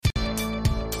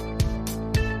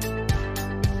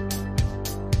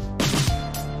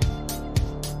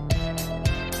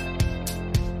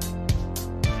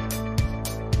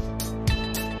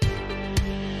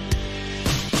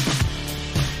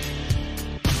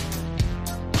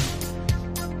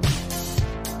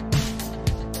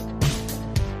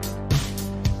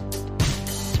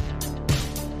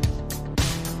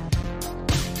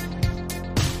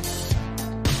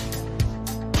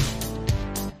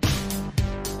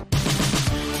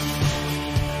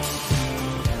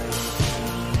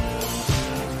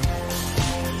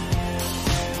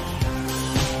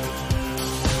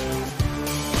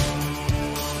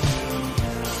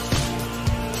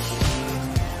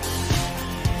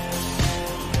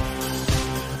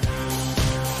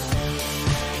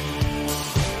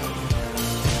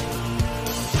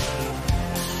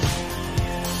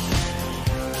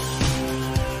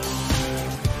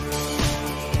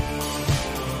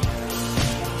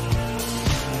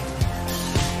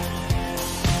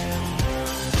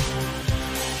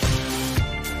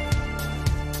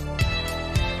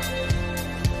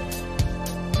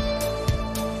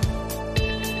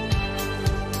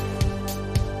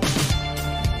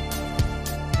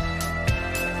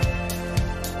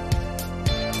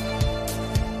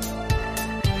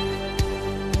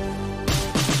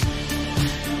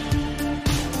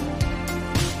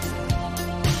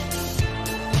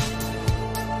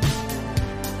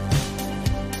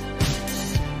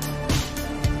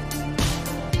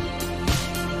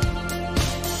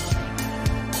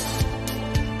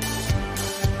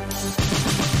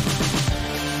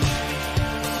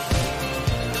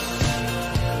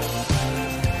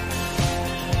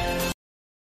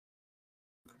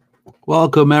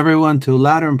Welcome everyone to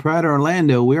Louder and Proud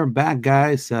Orlando. We're back,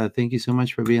 guys. Thank you so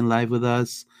much for being live with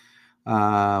us.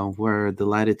 We're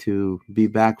delighted to be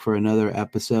back for another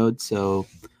episode. So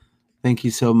thank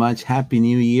you so much. Happy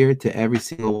New Year to every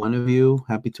single one of you.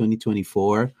 Happy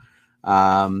 2024.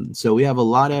 So we have a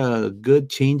lot of good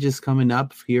changes coming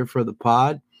up here for the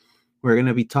pod. We're going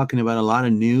to be talking about a lot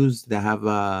of news that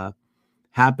have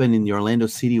happened in the Orlando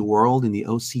City world in the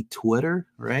OC Twitter,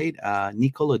 right?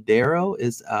 Nico Lodeiro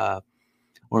is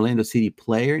Orlando City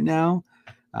player now.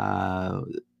 Uh,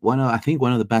 I think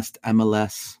one of the best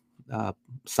MLS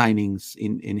signings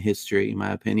in history, in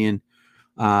my opinion.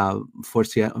 For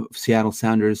Seattle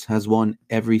Sounders has won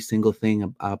every single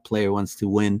thing a player wants to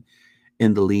win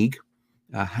in the league.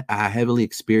 A heavily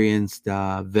experienced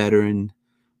veteran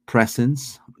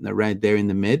presence right there in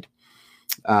the mid.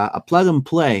 A plug and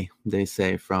play, they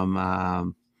say, from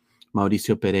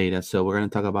Mauricio Pereira. So we're going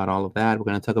to talk about all of that. We're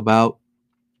going to talk about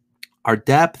our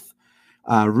depth,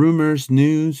 rumors,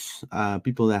 news,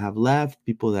 people that have left,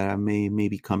 people that may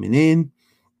be coming in,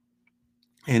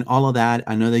 and all of that.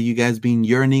 I know that you guys been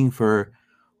yearning for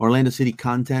Orlando City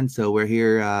content, so we're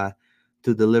here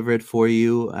to deliver it for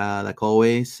you. Like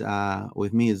always,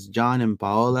 with me is John and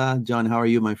Paola. John, how are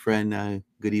you, my friend?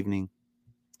 Good evening.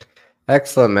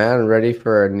 Excellent, man. Ready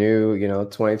for a new,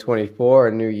 2024,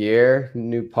 a new year,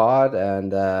 new pod,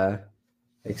 and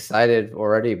excited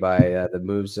already by the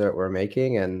moves that we're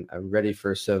making. And I'm ready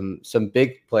for some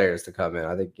big players to come in.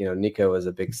 I think, Nico was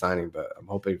a big signing, but I'm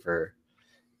hoping for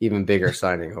even bigger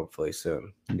signing, hopefully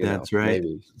soon. That's right.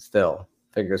 Maybe still,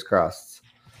 fingers crossed.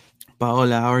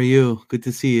 Paola, how are you? Good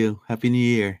to see you. Happy New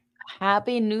Year.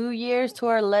 Happy New Year's to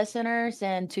our listeners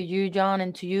and to you, John,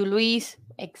 and to you, Luis.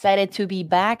 Excited to be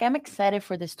back. I'm excited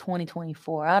for this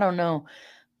 2024. I don't know.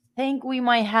 Think we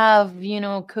might have,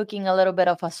 cooking a little bit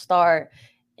of a start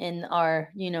in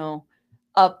our,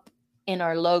 up in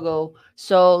our logo.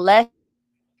 So let's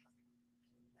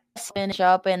finish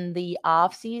up in the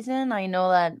off season. I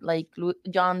know that, like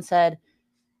John said,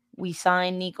 we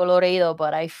signed Nico Lodeiro,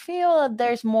 but I feel that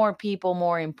there's more people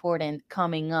more important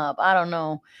coming up. I don't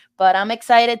know, but I'm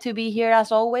excited to be here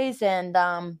as always, and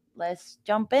let's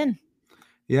jump in.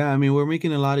 Yeah, I mean, we're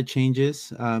making a lot of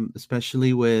changes,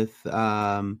 especially with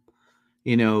how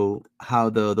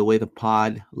the way the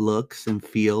pod looks and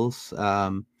feels.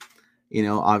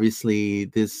 Obviously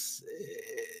this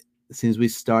since we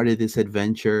started this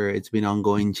adventure, it's been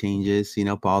ongoing changes.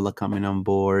 Paula coming on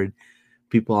board,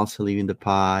 people also leaving the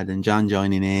pod, and John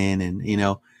joining in, and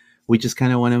we just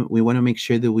kind of want to make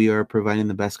sure that we are providing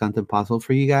the best content possible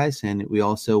for you guys, and we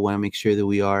also want to make sure that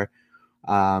we are,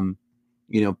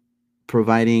 you know,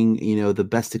 providing the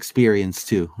best experience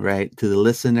too, right, to the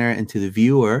listener and to the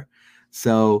viewer.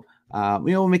 So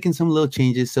we're making some little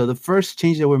changes. So the first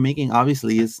change that we're making,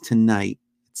 obviously, is tonight,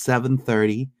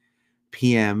 7:30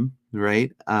 p.m.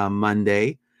 Right,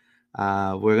 Monday.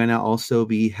 We're gonna also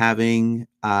be having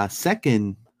a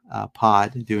second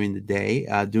pod during the day,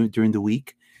 during the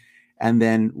week, and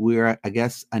then we're, I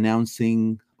guess,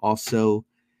 announcing also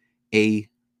a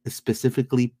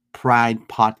specifically Pride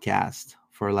podcast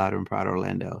for Louder and Proud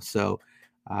Orlando. So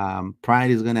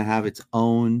Pride is gonna have its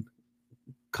own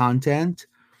content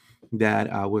that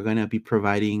we're going to be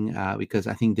providing because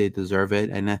I think they deserve it.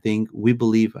 And I think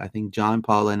John,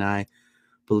 Paul, and I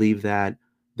believe that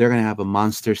they're going to have a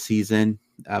monster season,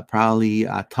 probably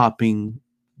topping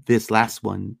this last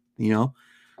one,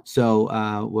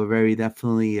 So we're very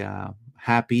definitely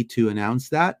happy to announce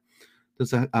that.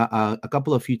 There's a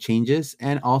couple of few changes.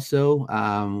 And also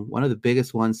one of the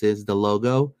biggest ones is the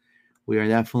logo. We are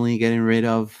definitely getting rid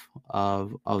of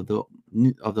the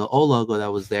old logo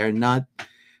that was there, not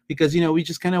because we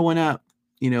just kind of want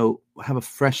to have a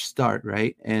fresh start,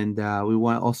 right? And we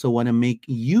want to make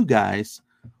you guys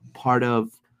part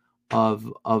of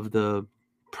the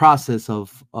process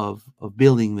of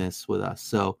building this with us.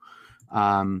 So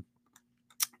I'm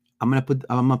gonna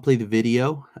play the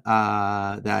video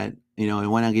that I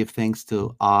want to give thanks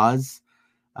to Oz.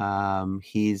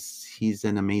 He's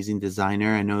an amazing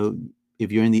designer. I know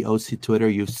if you're in the OC Twitter,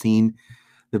 you've seen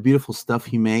the beautiful stuff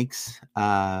he makes.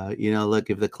 Look,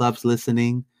 if the club's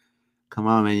listening, come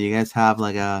on, man, you guys have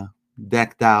like a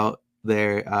decked out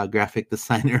their graphic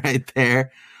designer right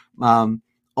there.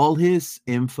 All his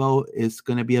info is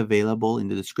going to be available in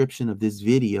the description of this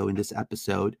video, in this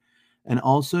episode. And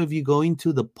also, if you go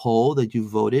into the poll that you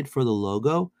voted for the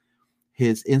logo,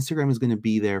 his Instagram is going to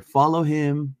be there. Follow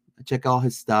him, check all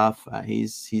his stuff.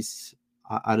 He's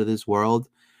out of this world.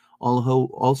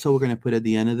 Also, we're going to put at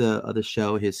the end of the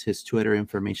show his Twitter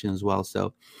information as well.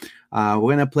 So we're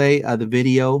going to play the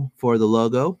video for the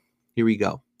logo. Here we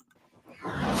go.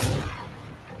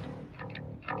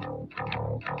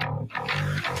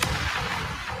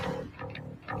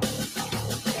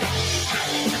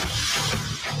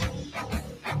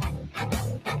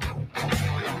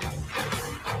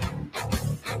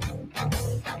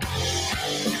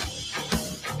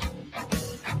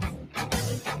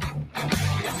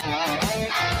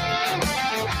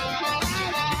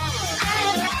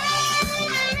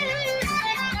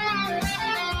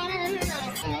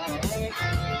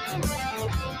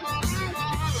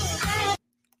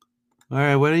 All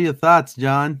right, what are your thoughts,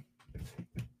 John?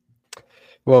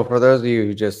 Well, for those of you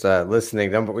who just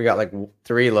listening, we got like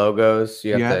 3 logos.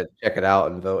 You have Yeah. to check it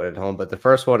out and vote at home. But the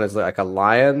first one is like a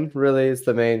lion, really is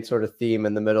the main sort of theme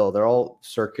in the middle. They're all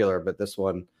circular, but this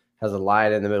one has a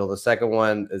lion in the middle. The second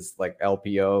one is like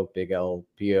LPO, big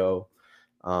LPO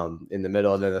in the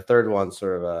middle. And then the third one's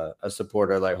sort of a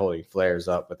supporter like holding flares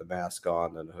up with a mask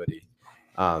on and a hoodie.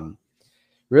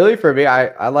 Really, for me,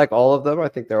 I like all of them. I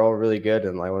think they're all really good.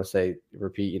 And I want to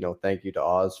repeat, thank you to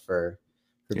Oz for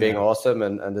being awesome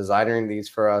and designing these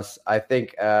for us. I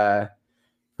think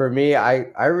for me,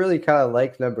 I really kind of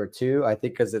like number 2. I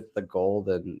think because it's the gold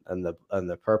and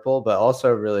the purple, but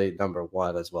also really number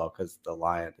 1 as well because the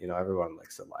lion. Everyone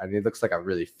likes the lion. He looks like a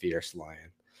really fierce lion.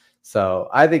 So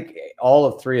I think all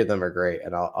of 3 of them are great,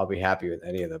 and I'll be happy with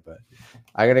any of them. But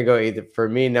I'm gonna go either for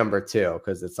me number 2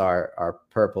 because it's our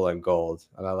purple and gold,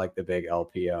 and I like the big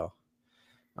LPO.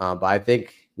 But I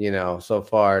think so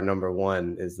far number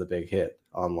 1 is the big hit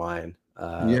online.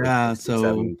 Yeah. With So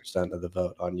 67% of the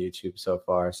vote on YouTube so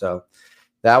far. So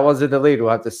that one's in the lead. We'll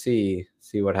have to see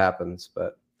what happens.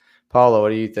 But Paula, what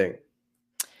do you think?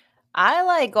 I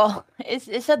like all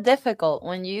it's a difficult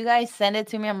when you guys send it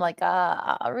to me. I'm like,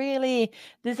 really,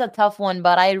 this is a tough one,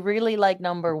 but I really like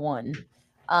number 1.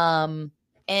 And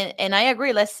I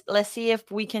agree. Let's see if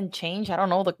we can change. I don't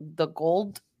know the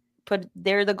gold. Put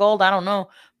there the gold. I don't know,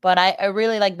 but I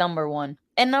really like number 1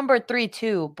 and number 3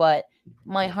 too. But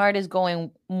my heart is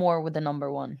going more with the number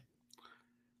 1.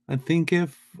 I think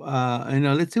if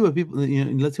let's see what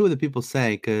let's see what the people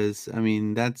say, because I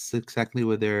mean that's exactly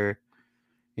what they're.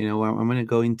 I'm going to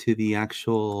go into the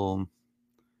actual.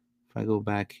 If I go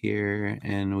back here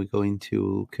and we go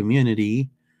into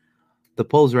community, the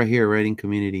polls right here, right in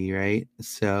community, right?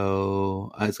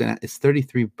 So it's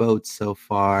 33 votes so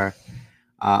far.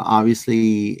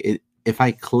 Obviously, if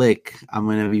I click, I'm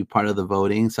going to be part of the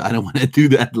voting, so I don't want to do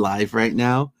that live right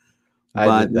now. I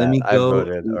But did let that. me I go.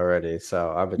 voted already,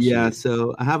 so I'm a Yeah, cheat.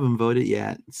 so I haven't voted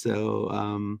yet.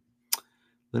 So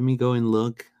let me go and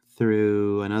look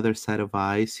through another set of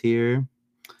eyes here.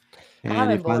 I And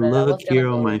haven't if I voted. I look was gonna here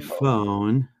on go my and vote.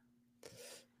 phone,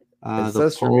 It the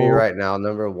says for me poll. right now,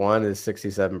 number 1 is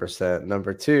 67%.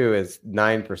 Number 2 is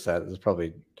 9%. It's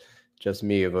probably just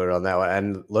me who voted on that one.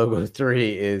 And logo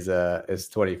 3 is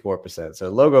 24%. So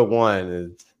logo 1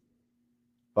 is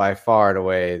by far and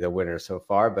away the winner so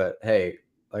far. But hey,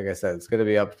 like I said, it's going to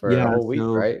be up for a Yeah, whole week,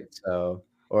 so right? So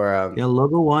or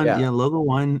logo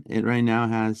one, it right now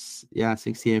has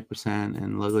 68%,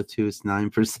 and logo 2 is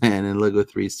 9%, and logo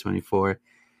 3 is 24.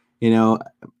 You know,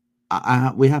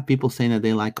 we have people saying that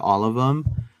they like all of them.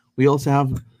 We also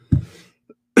have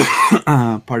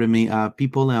pardon me,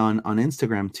 people on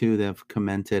Instagram too that have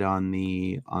commented on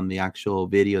the actual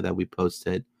video that we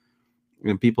posted,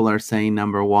 and people are saying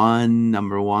number one,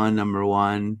 number one, number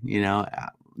one.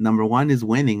 Number 1 is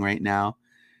winning right now.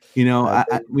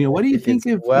 What do you think think it's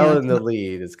if well in the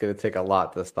lead. It's going to take a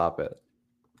lot to stop it.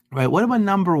 right? What about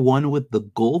number 1 with the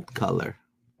gold color?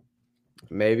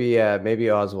 Maybe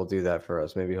Oz will do that for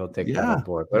us. Maybe he'll take that Yeah, on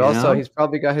board. But you also, know, he's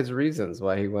probably got his reasons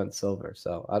why he went silver.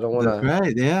 So I don't want that's to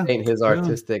right. Yeah, taint his true.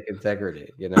 artistic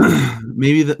integrity. He's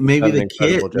maybe done an the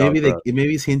incredible kit, job for us. maybe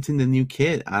he's hinting the new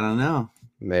kit. I don't know.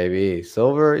 Maybe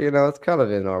silver. It's kind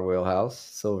of in our wheelhouse,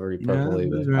 silvery, Yeah,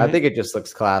 purpley. that's But I right. think it just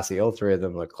looks classy. All 3 of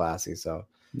them look classy. So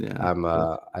Yeah,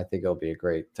 I think it'll be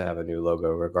great to have a new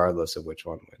logo, regardless of which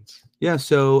one wins. yeah.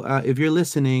 So if you're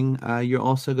listening, you're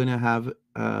also going to have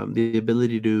the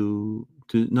ability to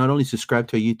not only subscribe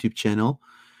to a YouTube channel,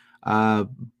 uh,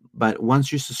 but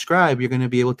once you subscribe, you're going to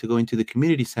be able to go into the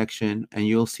community section, and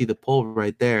you'll see the poll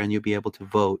right there, and you'll be able to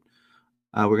vote.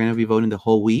 We're going to be voting the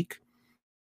whole week,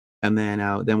 and then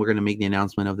we're going to make the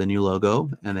announcement of the new logo,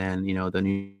 and then the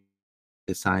new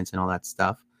designs and all that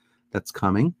stuff that's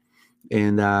coming.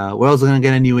 And we're also gonna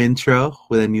get a new intro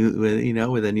with a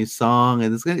new song,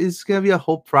 and it's gonna be a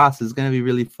whole process. It's gonna be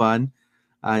really fun.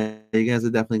 You guys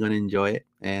are definitely gonna enjoy it.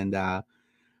 And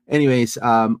anyways,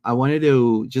 I wanted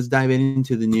to just dive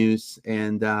into the news,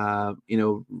 and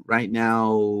right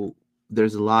now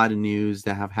there's a lot of news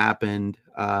that have happened.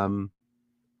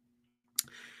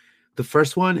 The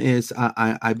first one is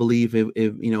I believe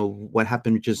if what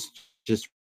happened just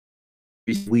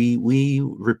we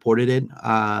reported it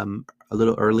a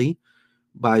little early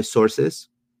by sources.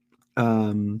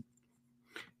 Um,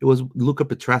 it was Luca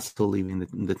Petrasso leaving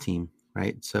the team,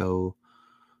 right? So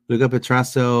Luca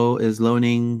Petrasso is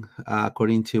loaning,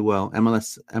 according to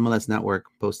MLS Network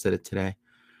posted it today,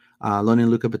 loaning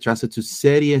Luca Petrasso to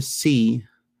Serie C,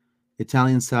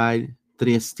 Italian side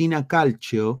Triestina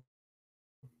Calcio.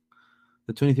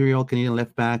 The 23-year-old Canadian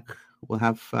left back will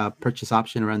have purchase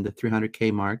option around the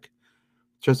 300K mark.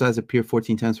 Petrasso has appeared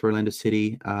 14 times for Orlando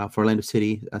City.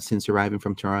 Since arriving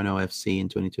from Toronto FC in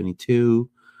 2022.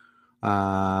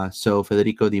 So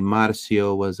Federico Di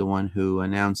Marcio was the one who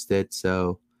announced it.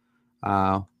 So,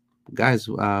 guys,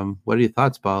 what are your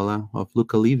thoughts, Paula, of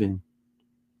Luca leaving?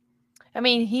 I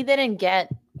mean, he didn't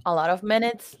get a lot of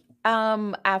minutes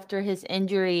after his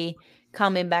injury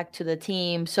coming back to the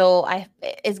team. So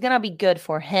it's going to be good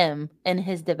for him and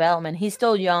his development. He's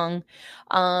still young.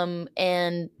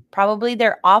 And probably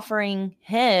they're offering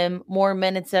him more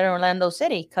minutes at Orlando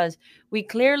City cuz we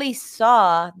clearly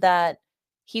saw that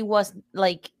he was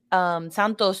like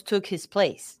Santos took his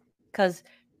place cuz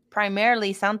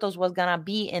primarily Santos was going to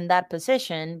be in that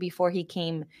position before he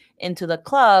came into the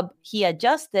club. He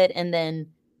adjusted and then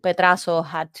Petrasso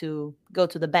had to go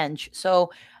to the bench.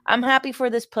 So I'm happy for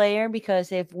this player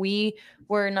because if we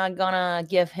were not gonna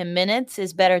give him minutes,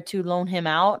 it's better to loan him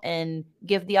out and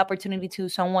give the opportunity to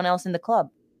someone else in the club.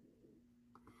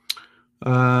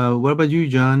 What about you,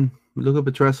 John? Look at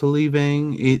Petrasso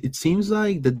leaving. It seems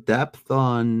like the depth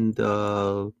on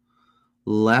the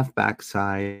left back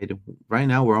side right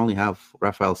now we only have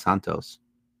Rafael Santos.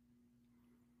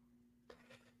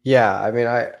 Yeah, I mean,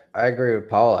 I agree with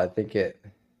Paul. I think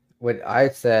what I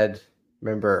said,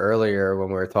 remember earlier when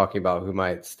we were talking about who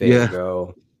might stay or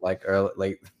go, like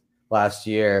late last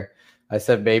year, I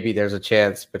said maybe there's a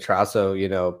chance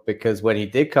Petrasso, because when he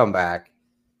did come back,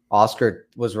 Oscar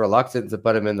was reluctant to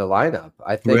put him in the lineup.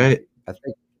 I think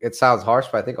it sounds harsh,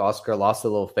 but I think Oscar lost a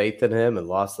little faith in him and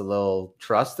lost a little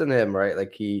trust in him, right?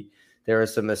 Like there were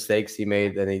some mistakes he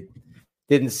made, and he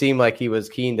didn't seem like he was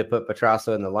keen to put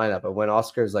Petrasso in the lineup. But when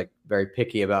Oscar's like very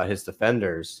picky about his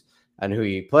defenders and who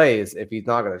he plays, if he's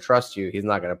not going to trust you, he's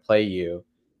not going to play you.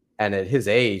 And at his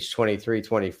age, 23,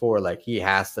 24, like he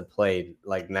has to play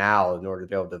like now in order to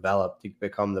be able to develop to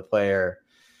become the player.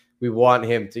 We want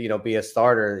him to, be a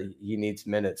starter. He needs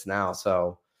minutes now.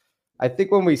 So I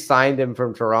think when we signed him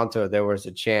from Toronto, there was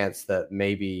a chance that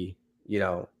maybe,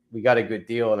 we got a good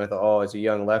deal. And I thought, as a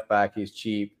young left back, he's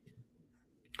cheap.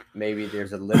 Maybe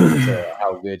there's a limit to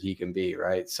how good he can be,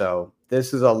 right? So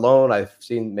this is a loan. I've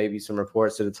seen maybe some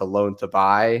reports that it's a loan to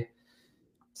buy.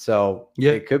 So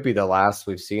It could be the last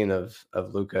we've seen of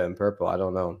Luca in purple. I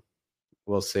don't know.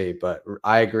 We'll see. But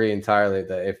I agree entirely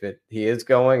that if he is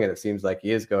going, and it seems like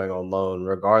he is going on loan,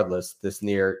 regardless, this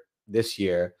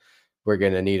year, we're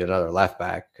going to need another left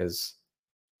back because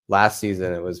last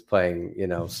season it was playing,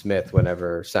 Smith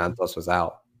whenever Santos was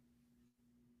out.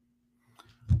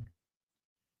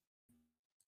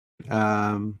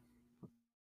 I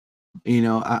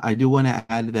do want to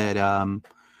add that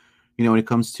when it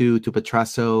comes to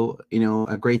Petrasso,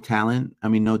 a great talent. I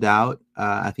mean, no doubt.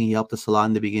 I think he helped us a lot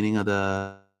in the beginning of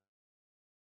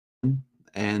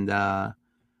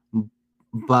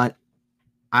but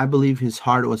I believe his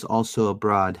heart was also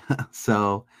abroad.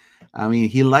 So, I mean,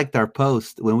 he liked our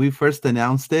post when we first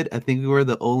announced it. I think we were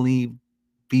the only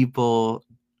people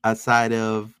outside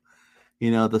of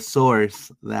the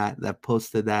source that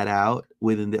posted that out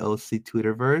within the OC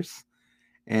Twitterverse.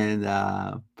 And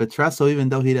Petrasso, even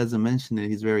though he doesn't mention it,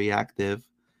 he's very active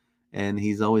and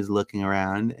he's always looking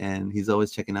around and he's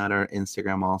always checking out our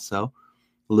Instagram also,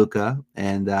 Luca.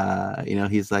 And,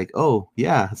 he's like, oh,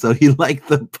 yeah. So he liked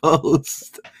the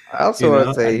post. I also want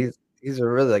to say he's a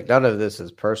really, none of this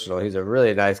is personal. He's a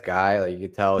really nice guy. Like you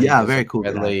can tell he's very cool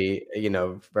friendly,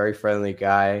 very friendly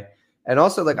guy. And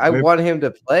also, I want him to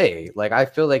play. Like, I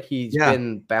feel like he's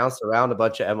been bounced around a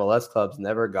bunch of MLS clubs,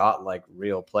 never got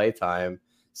real play time.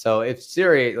 So if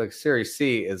Series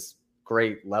C is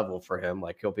great level for him,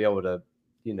 he'll be able to,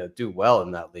 do well in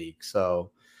that league.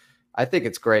 So I think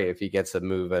it's great if he gets a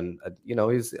move. And,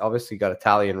 he's obviously got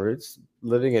Italian roots,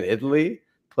 living in Italy,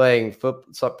 playing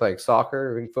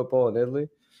soccer, doing football in Italy.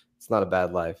 It's not a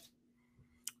bad life.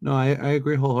 No, I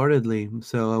agree wholeheartedly.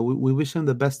 So we wish him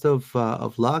the best of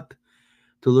luck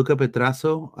to Luca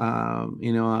Petrasso. I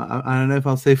don't know if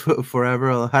I'll say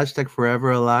forever, #forever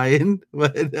a lion,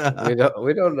 but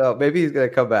we don't know. Maybe he's gonna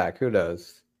come back. Who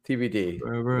knows? TBD.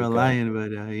 Forever a lion, but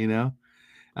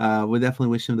we definitely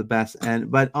wish him the best.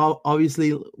 But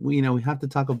obviously, we have to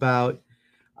talk about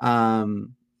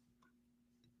one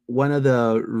of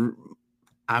the.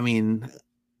 I mean,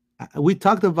 we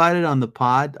talked about it on the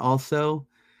pod also,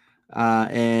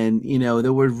 and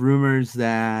there were rumors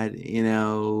that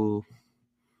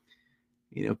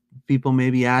people may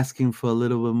be asking for a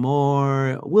little bit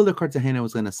more. Wilder Cartagena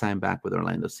was going to sign back with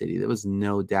Orlando City. There was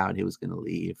no doubt he was going to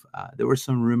leave. There were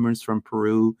some rumors from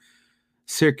Peru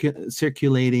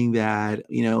circulating that,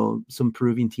 some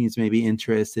Peruvian teams may be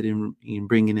interested in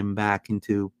bringing him back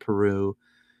into Peru.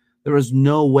 there was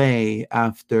no way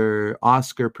after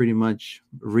Oscar pretty much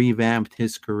revamped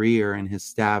his career and his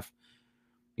staff,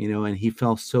 and he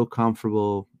felt so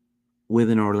comfortable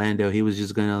within Orlando, he was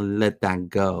just going to let that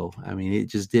go. I mean, it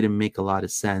just didn't make a lot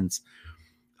of sense.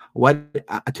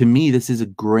 To me, this is a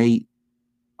great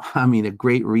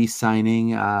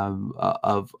re-signing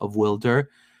of Wilder,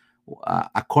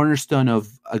 a cornerstone of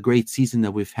a great season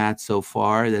that we've had so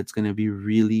far. That's going to be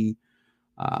really,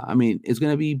 it's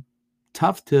going to be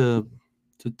tough to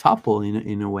topple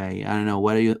in a way. I don't know.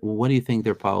 What do you think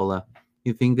there, Paola?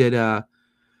 You think that?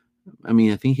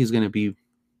 I think he's going to be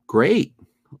great.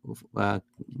 I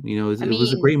It was a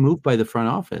mean, great move by the front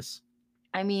office.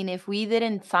 if we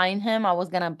didn't sign him, I was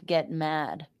gonna get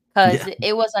mad because Yeah,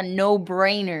 it was a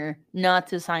no-brainer not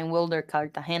to sign Wilder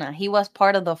Cartagena. He was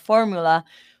part of the formula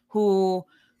who,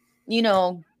 you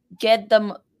know, get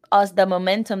them us the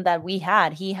momentum that we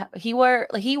had. He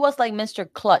was like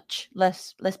Mr. Clutch.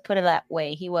 Let's put it that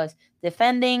way. He was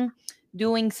defending,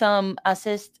 doing some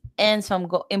assists and some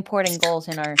important goals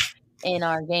in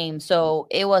our game. So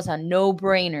it was a no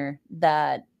brainer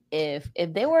that if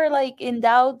they were like in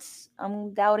doubts,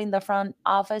 I'm doubting the front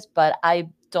office, but I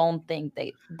don't think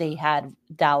they had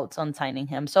doubts on signing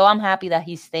him. So I'm happy that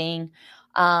he's staying.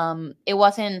 It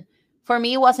wasn't for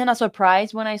me, it wasn't a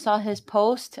surprise when I saw his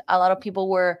post. A lot of people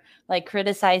were like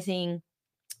criticizing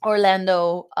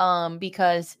Orlando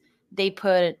because they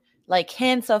put like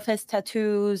hints of his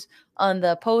tattoos on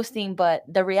the posting, but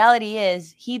the reality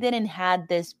is he didn't had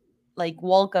this like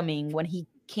welcoming when he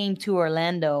came to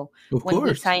Orlando of when we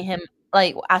course. signed him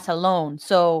like as a loan.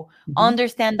 So Hmm.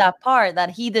 understand that part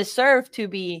that he deserved to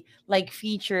be like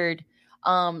featured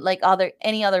like other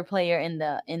any other player in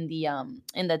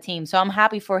the team. So I'm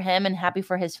happy for him and happy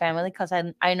for his family because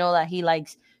I know that he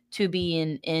likes to be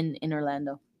in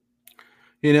Orlando.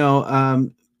 You know,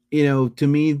 um, to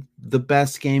me, the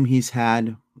best game he's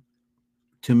had,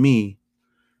 to me,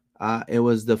 it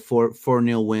was the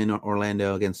 4-0 win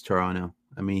Orlando against Toronto.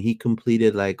 I mean, he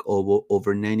completed like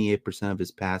over 98% of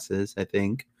his passes, I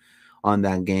think, on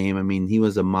that game. I mean, he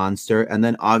was a monster. And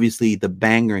then obviously the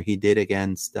banger he did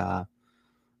against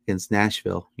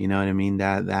Nashville. You know what I mean?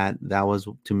 That was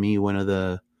to me one of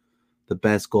the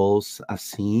best goals I've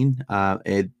seen.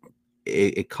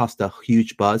 It caused a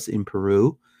huge buzz in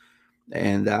Peru,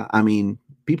 and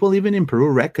people even in Peru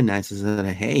recognizes that,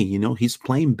 hey, he's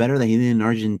playing better than he did in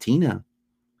Argentina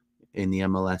in the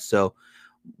MLS. So,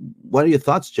 what are your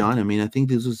thoughts, John? I mean, I think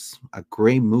this was a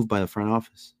great move by the front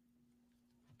office.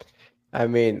 I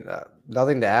mean,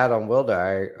 nothing to add on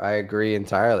Wilder. I agree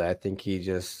entirely. I think he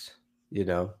just, you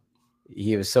know,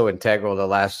 he was so integral to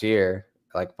last year.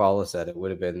 Like Paula said, it would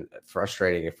have been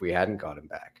frustrating if we hadn't got him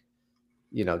back.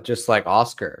 Just like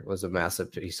Oscar was a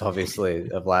massive piece, obviously,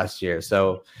 of last year.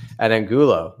 So, and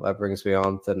Angulo, that brings me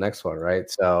on to the next one, right?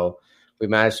 So, we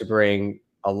managed to bring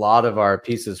a lot of our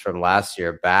pieces from last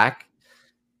year back,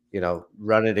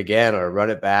 run it again or run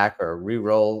it back or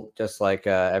re-roll, just like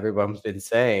everyone's been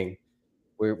saying.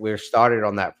 We're started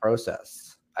on that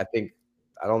process. I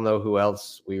don't know who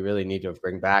else we really need to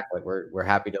bring back. Like we're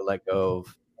happy to let go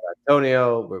of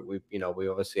Antonio. We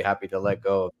obviously happy to let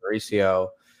go of Mauricio.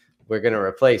 We're going to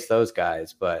replace those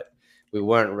guys, but we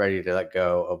weren't ready to let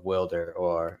go of Wilder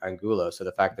or Angulo. So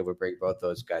the fact that we bring both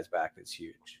those guys back is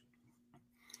huge.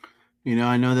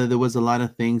 I know that there was a lot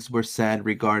of things were said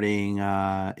regarding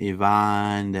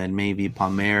Ivan, and maybe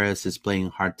Palmeiras is playing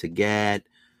hard to get.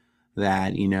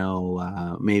 That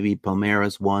maybe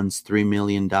Palmeiras wants $3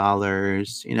 million.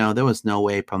 There was no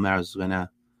way Palmeiras was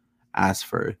gonna ask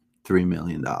for $3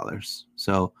 million.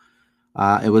 So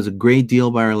it was a great deal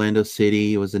by Orlando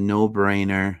City. It was a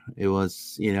no-brainer. It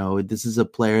was, this is a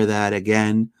player that,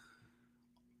 again,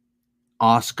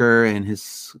 Oscar and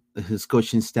his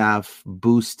coaching staff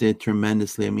boosted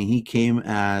tremendously. I mean, he came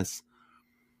as,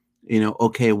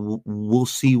 okay, we'll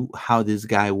see how this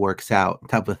guy works out,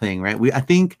 type of thing, right? I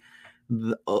think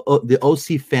the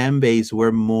OC fan base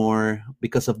were more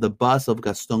because of the buzz of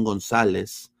Gaston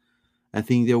Gonzalez. I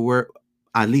think there were,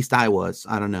 at least I was.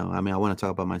 I don't know. I mean, I want to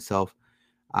talk about myself.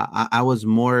 I was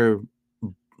more,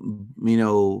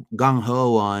 gung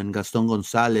ho on Gaston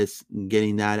Gonzalez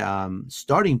getting that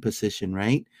starting position,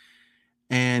 right?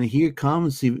 And here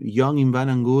comes young Ivan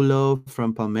Angulo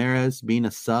from Palmeiras being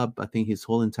a sub, I think his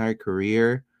whole entire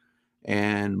career.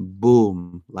 And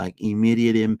boom, like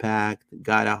immediate impact,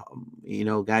 got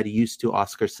used to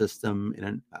Oscar's system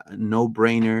in a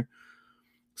no-brainer.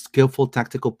 Skillful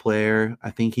tactical player.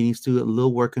 I think he needs to do a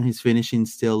little work on his finishing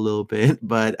still a little bit,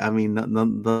 but I mean,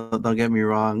 don't get me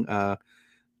wrong.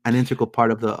 An integral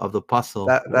part of the puzzle.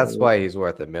 That's why he's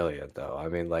worth $1 million, though. I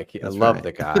mean, I That's love right.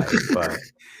 the guy, but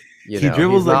You He know, he's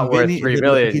dribbles like not worth Vinny. 3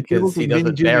 million He because dribbles he like Vinny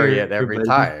doesn't bury Jr. it every Everybody.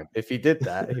 time. If he did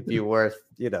that, he'd be worth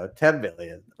 10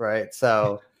 million, right?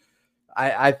 So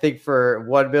I think for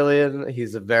 1 million,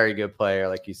 he's a very good player,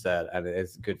 like you said, and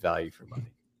it's good value for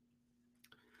money.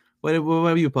 What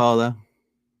about you, Paula?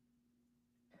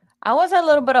 I was a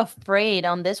little bit afraid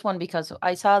on this one because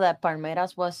I saw that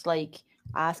Palmeiras was like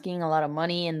asking a lot of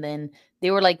money, and then they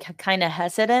were like kind of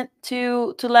hesitant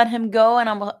to let him go. And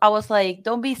I was like,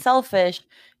 don't be selfish.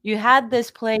 You had this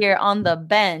player on the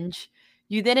bench.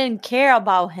 You didn't care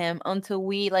about him until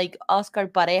we like Oscar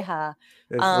Pareja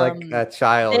It's like um a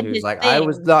child did who's his like, I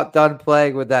was thing. not done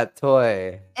playing with that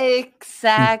toy.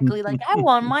 Exactly. Like I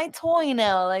want my toy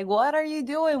now. Like what are you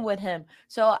doing with him?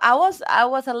 So I was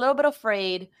a little bit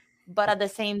afraid, but at the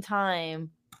same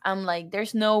time, I'm like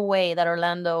there's no way that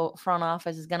Orlando front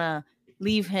office is going to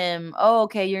leave him. Oh,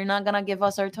 okay, you're not going to give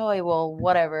us our toy. Well,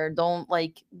 whatever. Don't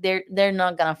like they're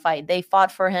not going to fight. They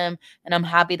fought for him, and I'm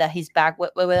happy that he's back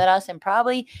with us, and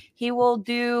probably he will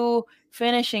do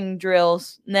finishing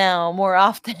drills now more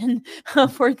often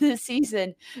for this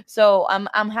season. So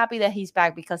I'm happy that he's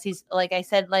back because he's like I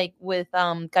said, like with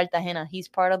Cartagena, he's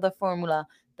part of the formula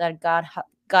that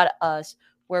got us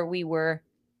where we were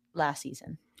last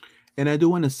season. And I do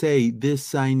want to say this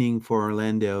signing for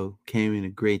Orlando came in a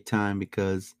great time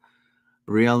because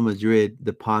Real Madrid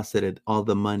deposited all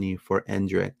the money for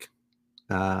Endrick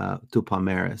to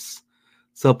Palmeiras.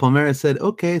 So Palmeiras said,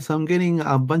 okay, so I'm getting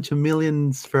a bunch of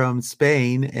millions from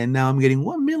Spain, and now I'm getting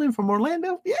 1 million from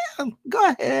Orlando. Yeah, go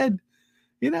ahead.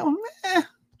 You know, eh,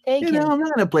 Take him. I'm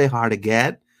not going to play hard to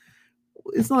get.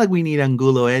 It's not like we need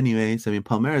Angulo anyways. I mean,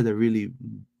 Palmeiras are really,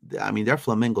 I mean, they're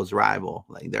Flamengo's rival.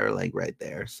 Like, they're like right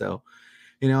there. So,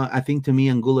 I think to me,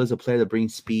 Angulo is a player that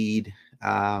brings speed.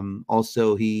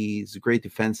 Also, he's great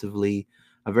defensively,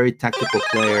 a very tactical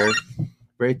player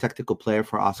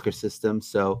for Oscar system.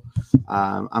 So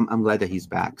I'm glad that he's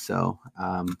back. So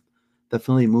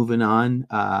definitely moving on.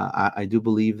 I do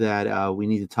believe that we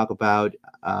need to talk about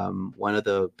one of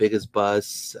the biggest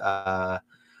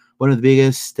one of the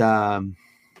biggest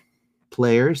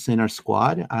players in our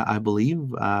squad, I believe.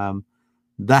 The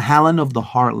Haaland of the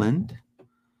Heartland.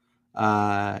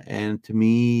 And to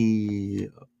me,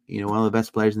 one of the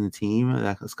best players in the team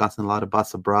that has gotten a lot of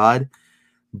buzz abroad,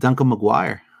 Duncan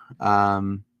Maguire.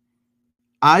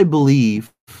 I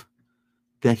believe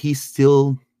that he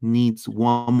still needs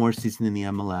one more season in the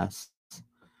MLS.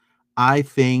 I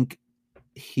think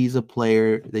he's a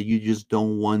player that you just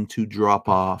don't want to drop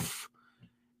off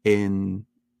in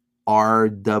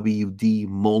RWD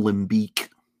Molenbeek.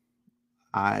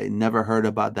 I never heard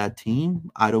about that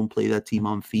team. I don't play that team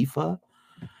on FIFA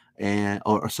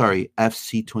or sorry,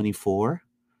 FC24.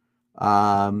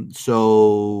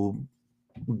 So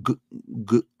good.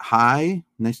 Hi,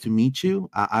 nice to meet you.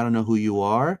 I don't know who you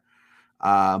are,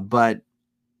 but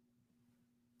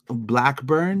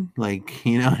Blackburn, like,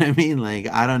 you know what I mean? Like,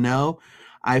 I don't know.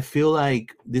 I feel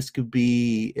like this could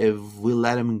be, if we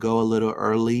let him go a little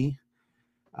early,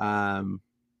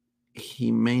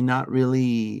 he may not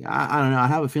really. I don't know. I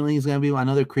have a feeling he's going to be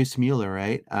another Chris Mueller,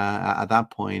 right? At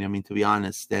that point, I mean, to be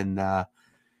honest, and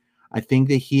I think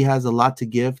that he has a lot to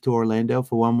give to Orlando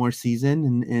for one more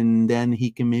season, and then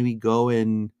he can maybe go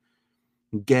and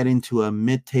get into a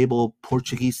mid-table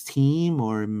Portuguese team,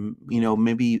 or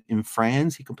maybe in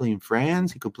France. He could play in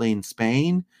France. He could play in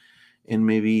Spain, and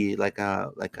maybe like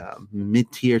a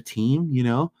mid-tier team.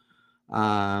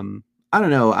 I don't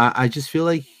know. I just feel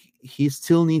like he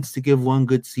still needs to give one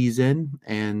good season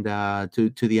and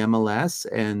to the MLS,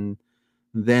 and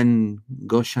then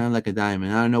go shine like a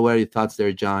diamond. I don't know what are your thoughts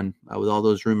there, John, with all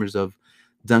those rumors of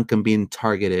Duncan being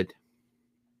targeted.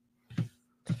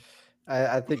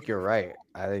 I think you're right.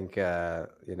 I think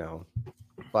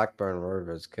Blackburn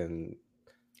Rovers can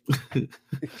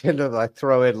kind of like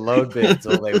throw in load bids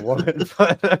all they want,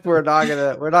 but we're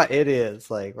not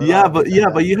idiots. Like But you have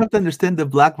to understand the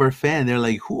Blackbird fan. They're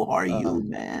like, who are you,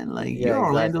 man? Like, yeah, you're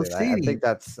Orlando exactly. City.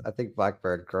 I think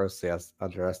Blackbird grossly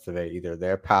underestimate either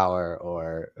their power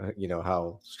or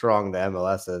how strong the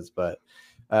MLS is. But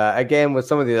again, with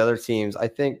some of the other teams, I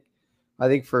think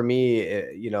for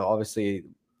me, obviously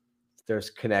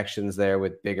there's connections there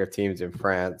with bigger teams in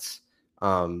France.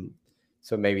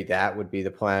 So maybe that would be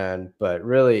the plan. But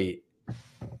really,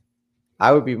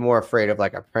 I would be more afraid of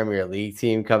like a Premier League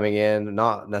team coming in,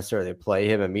 not necessarily play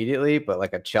him immediately, but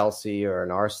like a Chelsea or an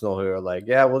Arsenal who are like,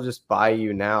 yeah, we'll just buy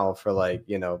you now for like,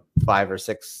 5 or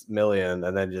 6 million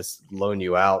and then just loan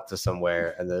you out to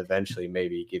somewhere and then eventually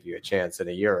maybe give you a chance in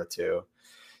a year or two.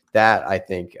 That I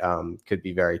think could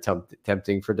be very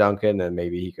tempting for Duncan, and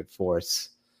maybe he could force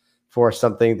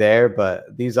something there.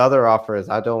 But these other offers,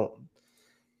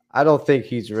 I don't think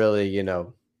he's really,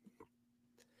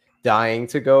 dying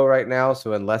to go right now.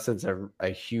 So unless it's a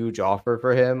huge offer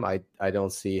for him, I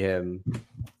don't see him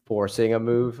forcing a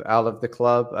move out of the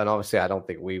club. And obviously, I don't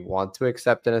think we want to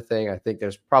accept anything. I think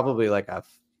there's probably like a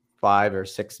 $5 or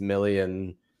 $6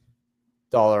 million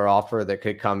offer that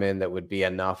could come in that would be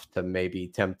enough to maybe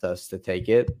tempt us to take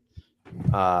it.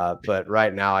 But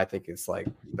right now, I think it's like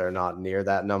they're not near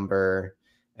that number.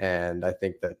 And I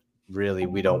think that really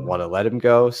we don't want to let him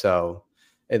go. So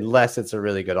unless it's a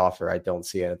really good offer, I don't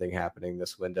see anything happening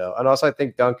this window. And also, I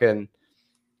think Duncan,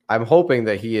 I'm hoping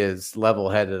that he is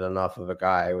level-headed enough of a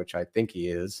guy, which I think he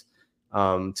is,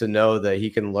 to know that he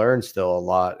can learn still a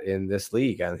lot in this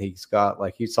league. And he's got,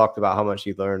 like, he's talked about how much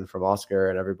he learned from Oscar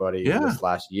and everybody in this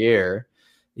last year.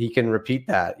 He can repeat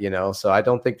that, so I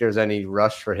don't think there's any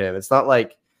rush for him. It's not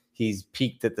like he's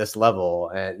peaked at this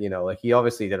level. And, like he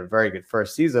obviously did a very good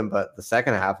first season, but the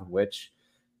second half of which,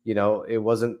 it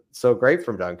wasn't so great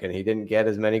from Duncan. He didn't get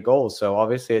as many goals. So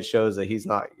obviously it shows that he's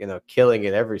not, killing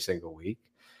it every single week.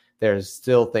 There's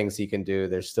still things he can do.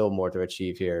 There's still more to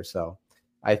achieve here. So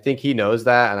I think he knows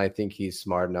that. And I think he's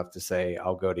smart enough to say,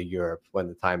 I'll go to Europe when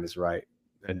the time is right,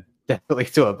 and definitely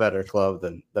to a better club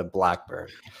than Blackburn.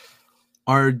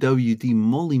 RWD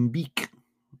Molenbeek.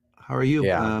 How are you?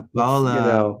 Yeah.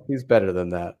 Paula, he's better than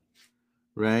that.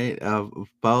 Right?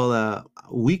 Paula,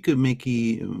 we could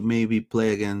maybe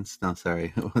play against. No,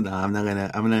 sorry. No, I'm not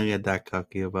gonna get that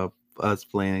cocky about us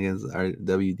playing against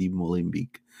RWD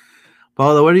Molenbeek.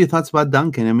 Paula, what are your thoughts about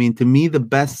Duncan? I mean, to me, the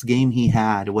best game he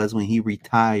had was when he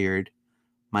retired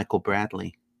Michael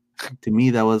Bradley. To me,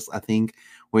 that was, I think,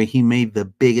 where he made the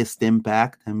biggest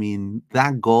impact. I mean,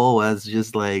 that goal was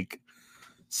just like,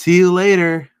 see you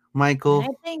later, Michael.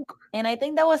 And I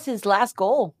think that was his last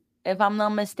goal, if I'm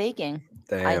not mistaken.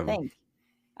 Damn.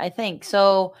 I think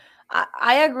so.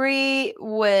 I agree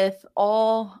with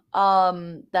all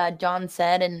that John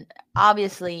said, and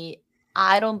obviously,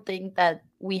 I don't think that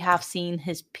we have seen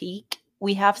his peak.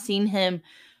 We have seen him,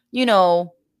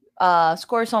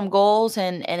 score some goals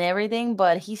and everything,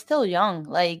 but he's still young.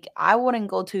 Like, I wouldn't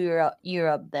go to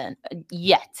Europe then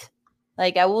yet.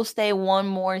 Like, I will stay one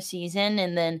more season,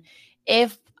 and then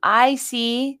if I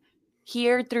see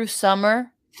here through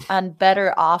summer a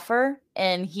better offer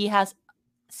and he has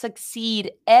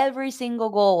succeed every single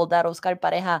goal that Oscar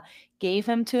Pareja gave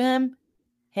to him,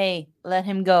 hey, let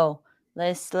him go.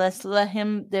 Let's let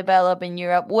him develop in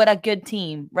Europe with a good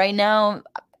team. Right now,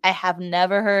 I have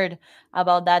never heard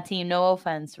about that team. No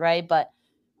offense, right? But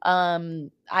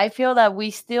I feel that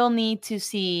we still need to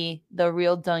see the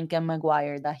real Duncan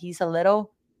Maguire. That he's a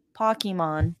little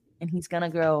Pokemon and he's gonna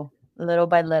grow little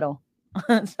by little.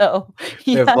 So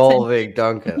he evolving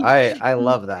Duncan. I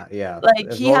love that. Yeah.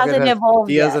 Like, he hasn't evolved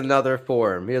He yet. has another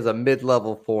form. He has a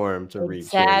mid-level form to reach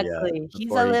here. Exactly.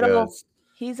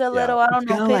 He's a little, I don't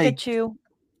know, Pikachu.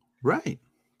 Right.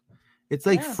 It's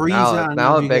like Frieza.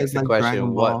 Now it begs the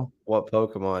question, what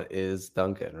Pokemon is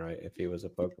Duncan, right? If he was a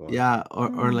Pokemon. Yeah,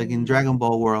 or like in Dragon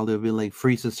Ball world, it would be like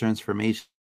Frieza's transformations,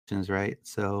 right?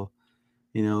 So,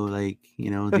 they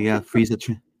have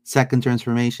Frieza second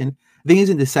transformation. I think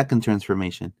he's in the second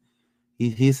transformation.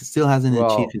 He still hasn't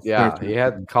achieved his third. He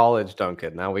had college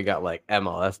Duncan. Now we got like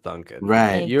MLS Duncan.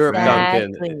 Right. Europe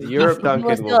Duncan. Europe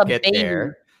Duncan will get baby.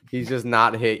 there. He's just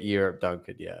not hit Europe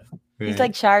Duncan yet. Right. He's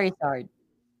like Charizard.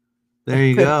 There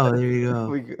you go.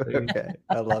 Okay.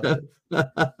 I love it. All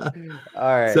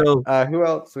right. So who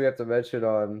else we have to mention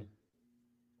on?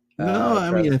 No, I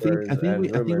mean, I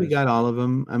think we got all of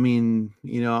them. I mean,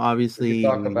 obviously, we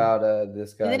talk about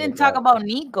this guy. We didn't talk about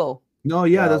Nico. No,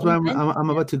 yeah, that's why I'm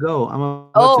about to go.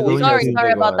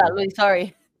 Sorry about that, Luis.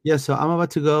 Sorry. Yeah, so I'm about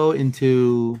to go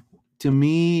into, to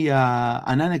me,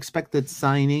 an unexpected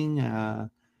signing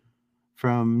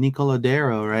from Nico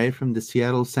Lodeiro, right, from the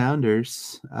Seattle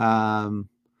Sounders. An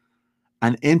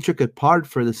intricate part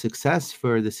for the success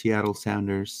for the Seattle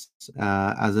Sounders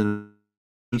as a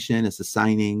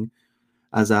signing,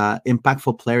 as a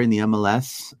impactful player in the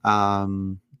MLS.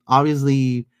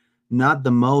 Obviously, not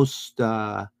the most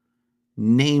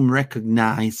name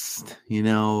recognized,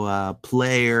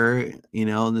 player.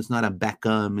 There's not a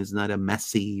Beckham, it's not a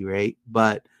Messi, right?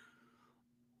 But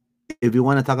if you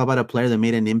want to talk about a player that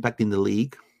made an impact in the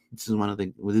league, this is one of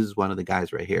the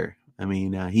guys right here. I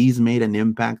mean, he's made an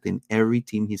impact in every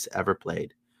team he's ever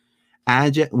played.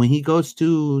 When he goes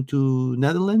to the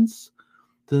Netherlands,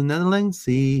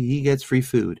 he gets free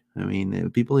food. I mean,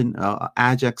 people in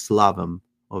Ajax love him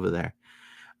over there.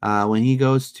 When he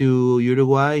goes to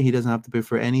Uruguay, he doesn't have to pay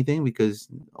for anything because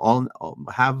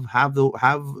have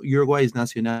Uruguay's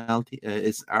nationality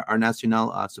is our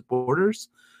national supporters.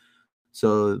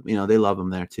 So they love him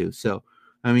there too. So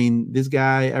I mean, this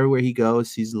guy, everywhere he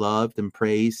goes, he's loved and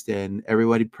praised, and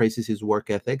everybody praises his work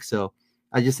ethic. So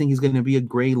I just think he's going to be a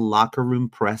great locker room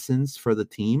presence for the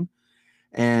team.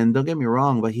 And don't get me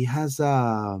wrong, but he has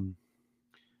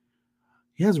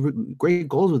great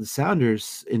goals with the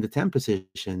Sounders in the 10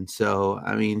 position. So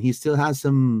I mean, he still has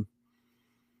some,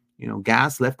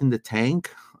 gas left in the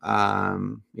tank.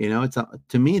 To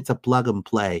me, it's a plug and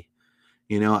play.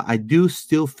 I do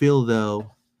still feel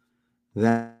though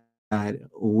that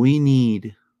we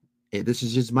need. This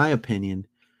is just my opinion.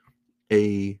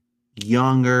 A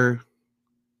younger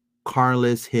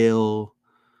Carlos Hill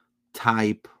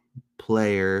type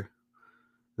player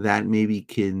that maybe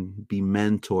can be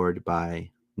mentored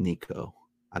by Nico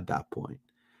at that point.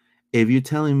 If you're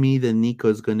telling me that Nico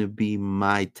is going to be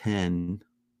my 10,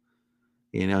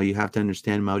 you have to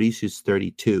understand Mauricio's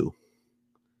 32.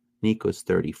 Nico's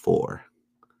 34.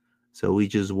 So we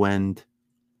just went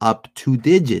up 2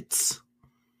 digits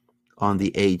on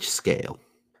the age scale.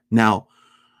 Now,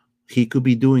 he could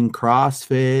be doing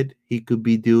CrossFit. He could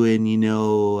be doing,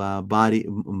 body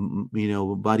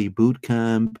boot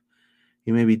camp.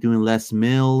 He may be doing less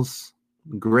meals.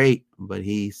 Great, but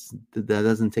that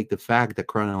doesn't take the fact that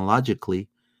chronologically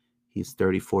he's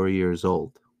 34 years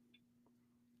old.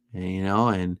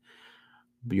 And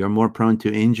you're more prone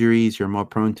to injuries. You're more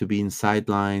prone to being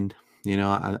sidelined.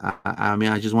 I mean,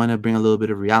 I just want to bring a little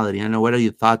bit of reality. I know. What are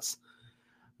your thoughts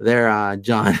there,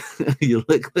 John? You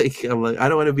look like I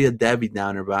don't want to be a Debbie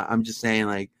Downer, but I'm just saying,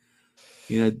 like,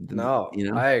 No,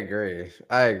 I agree.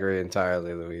 I agree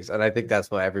entirely, Luis. And I think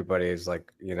that's why everybody is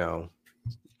like,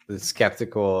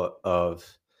 skeptical of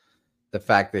the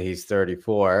fact that he's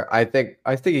 34. I think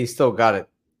he's still got it,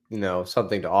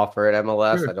 something to offer at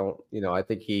MLS. Sure. I don't, I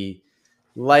think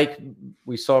like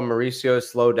we saw Mauricio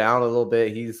slow down a little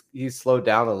bit. He's slowed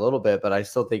down a little bit, but I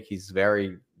still think he's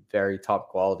very, very top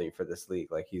quality for this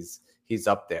league. Like he's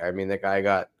up there. I mean, the guy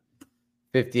got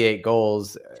 58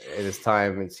 goals in his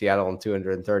time in Seattle and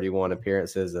 231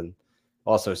 appearances and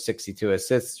also 62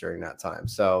 assists during that time.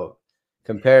 So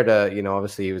compared to,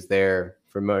 obviously he was there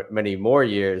for many more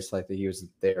years. Like he was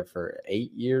there for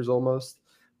 8 years almost,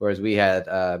 whereas we had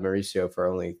Mauricio for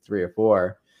only 3 or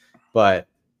 4. But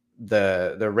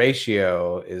the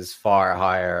ratio is far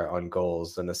higher on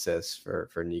goals than assists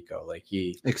for Nico. Like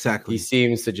he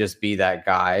seems to just be that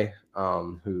guy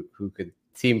who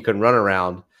team can run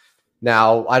around.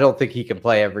 Now, I don't think he can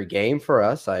play every game for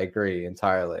us. I agree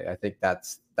entirely. I think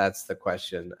that's the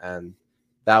question, and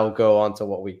that will go on to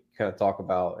what we kind of talk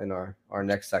about in our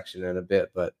next section in a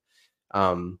bit. But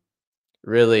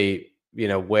really,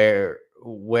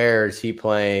 where is he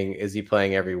playing? Is he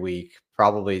playing every week?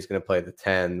 Probably he's going to play the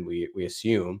 10, we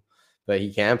assume, but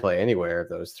he can play anywhere of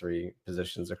those 3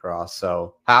 positions across.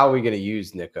 So how are we going to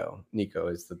use Nico? Nico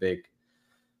is the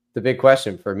big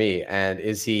question for me. And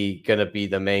is he going to be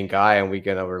the main guy and we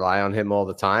going to rely on him all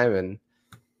the time? And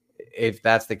if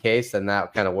that's the case, then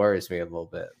that kind of worries me a little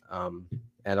bit.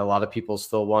 And a lot of people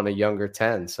still want a younger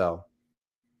 10. So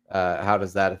how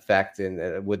does that affect?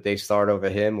 And would they start over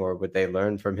him or would they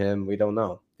learn from him? We don't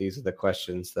know. These are the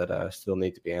questions that still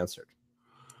need to be answered.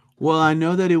 Well, I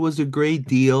know that it was a great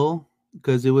deal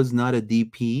because it was not a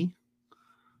DP.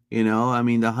 I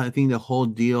mean, I think the whole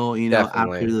deal,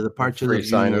 Definitely. after the departure of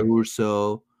Junior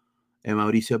Urso and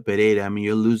Mauricio Pereira, I mean,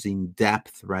 you're losing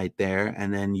depth right there.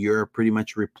 And then you're pretty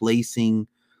much replacing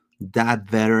that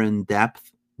veteran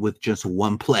depth with just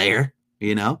one player,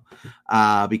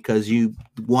 because you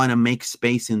want to make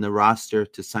space in the roster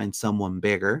to sign someone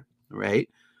bigger, right?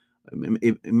 I mean,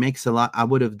 it makes a lot. I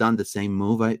would have done the same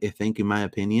move, I think, in my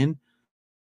opinion.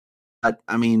 But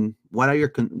I mean, do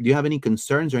you have any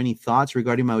concerns or any thoughts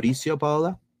regarding Mauricio,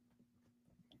 Paola?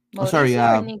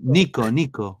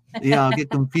 Nico. Yeah, I'll get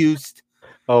confused.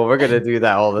 Oh, we're gonna do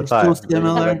that all the time. So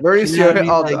similar.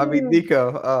 Mauricio, I mean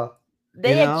Nico.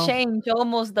 They exchange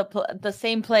almost the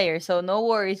same player, so no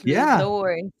worries, Luis, no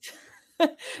worries.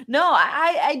 No,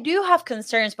 I do have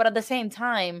concerns, but at the same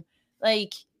time,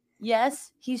 like,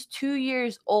 yes, he's 2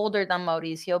 years older than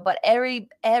Mauricio, but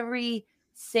every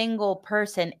single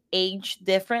person aged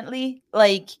differently.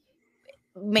 Like,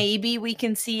 maybe we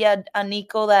can see a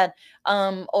Nico that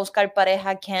Oscar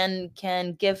Pareja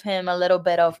can give him a little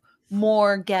bit of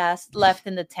more gas left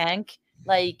in the tank.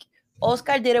 Like,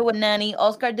 Oscar did it with Nani,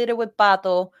 Oscar did it with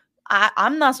Pato.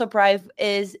 I'm not surprised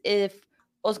if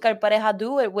Oscar Pareja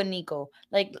do it with Nico.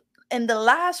 Like, in the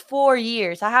last 4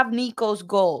 years, I have Nico's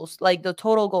goals, like the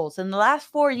total goals. In the last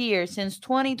 4 years, since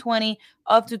 2020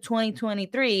 up to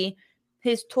 2023,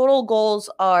 his total goals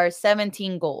are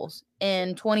 17 goals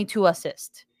and 22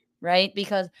 assists, right?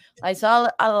 Because I saw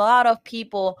a lot of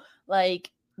people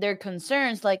like their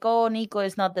concerns like, oh, Nico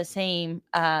is not the same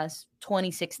as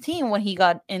 2016 when he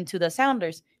got into the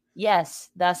Sounders. Yes,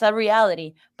 that's a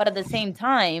reality. But at the same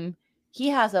time, he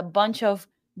has a bunch of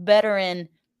veteran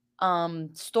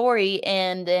story,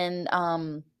 and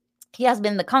then he has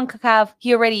been the CONCACAF.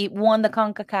 He already won the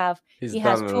CONCACAF. He's He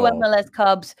has done it two all. MLS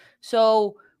Cups.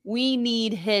 So we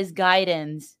need his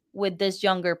guidance with this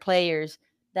younger players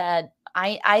that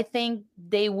I think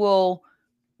they will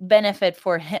benefit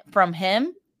from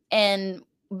him, and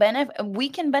we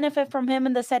can benefit from him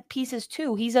in the set pieces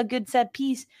too. He's a good set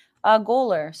piece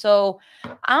goaler. So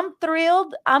I'm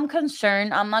thrilled. I'm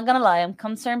concerned. I'm not gonna lie. I'm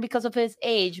concerned because of his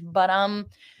age, but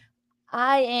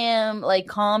I am like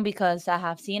calm because I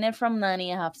have seen it from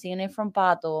Nani. I have seen it from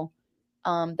Pato.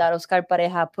 That Oscar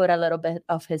Pareja put a little bit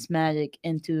of his magic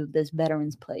into this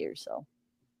veterans player. So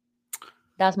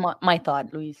that's my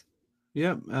thought, Luis.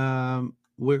 Yep.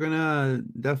 We're gonna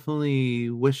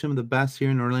definitely wish him the best here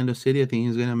in Orlando City. I think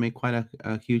he's gonna make quite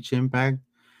a huge impact.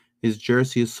 His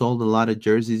jersey has sold a lot of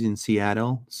jerseys in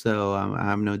Seattle, so I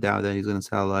have no doubt that he's gonna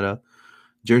sell a lot of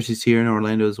jerseys here in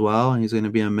Orlando as well. And he's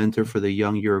gonna be a mentor for the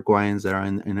young Uruguayans that are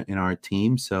in our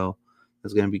team. So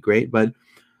that's gonna be great. But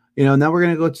now we're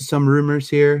gonna go to some rumors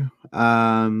here.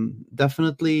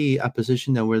 Definitely a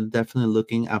position that we're definitely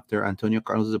looking after Antonio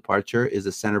Carlos' departure is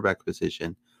the center back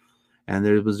position. And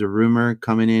there was a rumor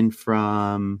coming in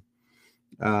from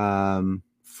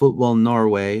Football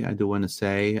Norway. I do want to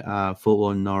say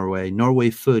Football Norway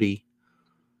Footy,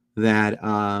 that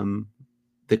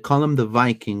they call him the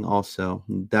Viking also.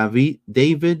 David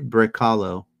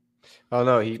Brecalo. Oh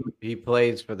no, he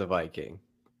plays for the Viking.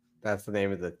 That's the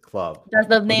name of the club. That's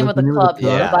the name that's of the the name of the club. club? The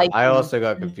Yeah, I Vikings. also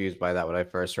got confused by that when I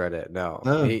first read it. No,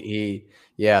 Oh.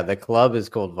 yeah, the club is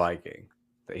called Viking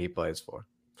that he plays for.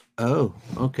 Oh,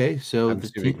 okay. So I'm the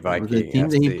assuming Viking team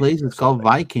that he FC plays or is called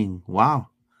something. Viking. Wow.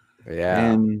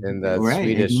 Yeah, And in the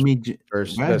right, and Swedish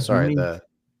first. he Sorry, made the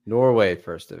Norway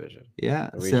First Division. yeah.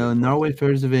 Norwegian So First Norway Division.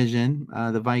 First Division,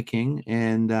 the Viking,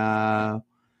 and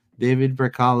David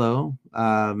Brecalo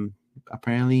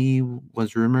apparently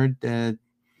was rumored that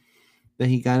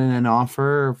he got an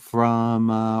offer from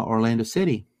Orlando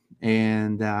City,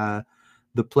 and the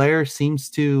player seems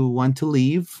to want to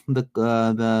leave the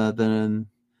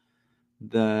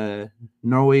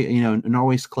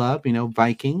Norway's club,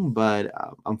 Viking, but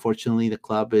unfortunately the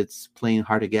club it's playing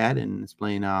hard to get and it's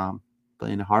playing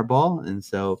hardball, and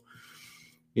so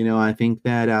I think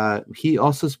that he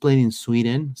also has played in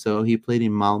Sweden, so he played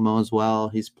in Malmo as well.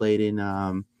 He's played in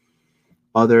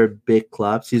other big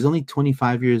clubs. He's only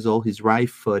 25 years old. He's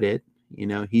right-footed.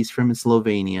 He's from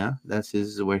Slovenia. That's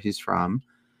where he's from,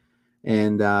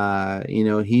 and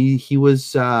he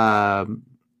was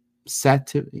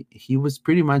he was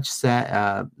pretty much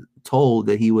told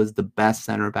that he was the best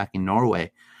center back in Norway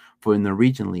for the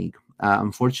Norwegian league.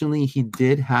 Unfortunately, he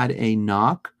did had a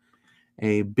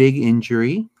big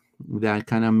injury that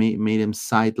kind of made him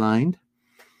sidelined,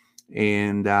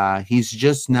 and he's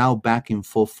just now back in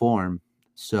full form.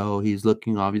 So he's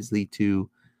looking obviously to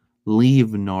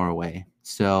leave Norway.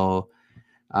 So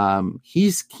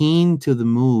he's keen to the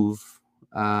move.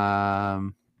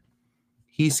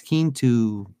 He's keen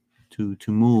to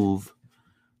move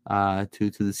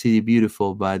to the City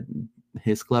Beautiful, but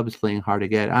his club is playing hard to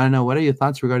get. I don't know. What are your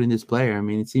thoughts regarding this player? I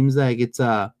mean, it seems like it's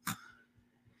top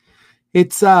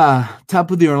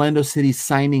of the Orlando City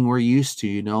signing we're used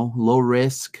to, low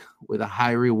risk with a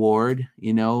high reward,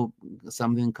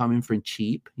 something coming from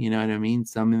cheap, you know what I mean?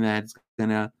 Something that's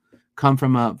gonna come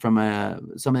from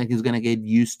something that is gonna get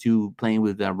used to playing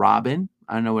with Robin.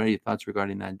 I don't know, what are your thoughts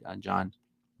regarding that, John?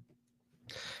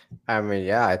 I mean,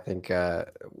 yeah, I think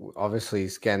obviously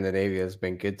Scandinavia has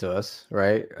been good to us,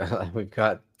 right? We've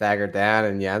got Dagger Dan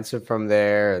and Janssen from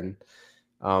there, and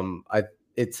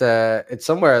it's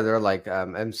somewhere they're like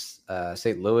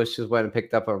St. Louis just went and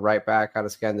picked up a right back out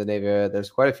of Scandinavia.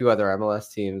 There's quite a few other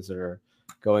MLS teams that are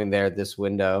going there this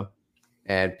window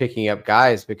and picking up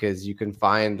guys because you can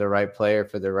find the right player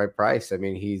for the right price. I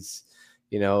mean, he's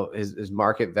his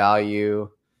market value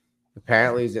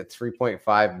apparently is at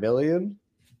 3.5 million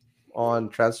on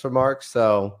Transfermarkt.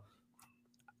 So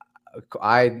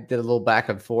I did a little back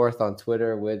and forth on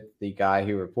Twitter with the guy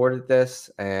who reported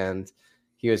this, and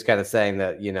he was kind of saying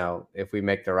that, if we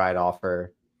make the right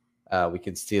offer, we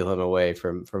could steal him away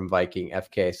from Viking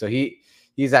FK. So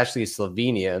he's actually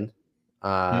Slovenian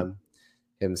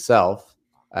himself,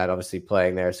 and obviously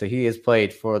playing there. So he has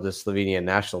played for the Slovenian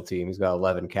national team. He's got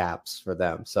 11 caps for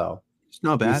them. So It's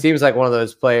not bad. he seems like one of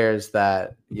those players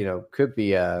that, could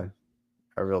be a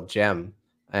real gem,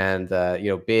 and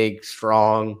big,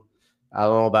 strong. I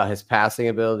don't know about his passing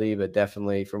ability, but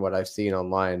definitely from what I've seen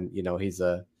online, he's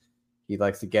a He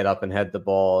likes to get up and head the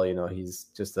ball. He's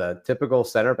just a typical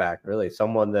center back, really,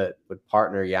 someone that would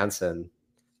partner Janssen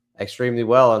extremely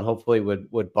well and hopefully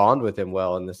would bond with him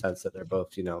well in the sense that they're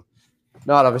both,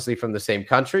 not obviously from the same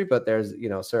country, but there's,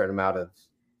 a certain amount of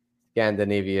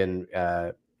Scandinavian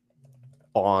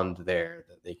bond there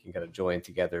that they can kind of join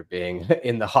together being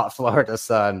in the hot Florida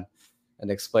sun and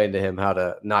explain to him how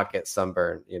to not get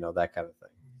sunburned, that kind of thing.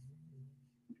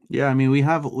 Yeah, I mean, we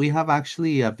have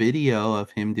actually a video of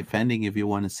him defending if you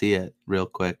want to see it real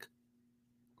quick.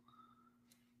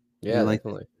 Yeah,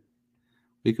 definitely.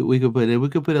 We could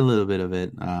put a little bit of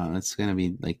it. It's gonna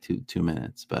be like 2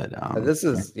 minutes, but this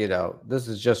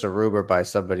is just a rumor by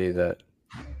somebody that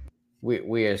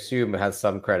we assume has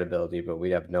some credibility, but we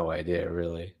have no idea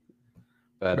really.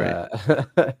 But right.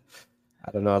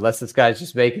 I don't know, unless this guy's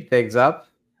just making things up.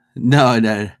 No.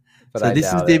 But so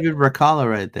this is David Bracala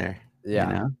right there.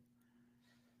 Yeah.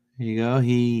 Here you go.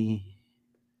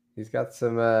 He's got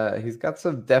some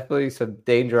definitely some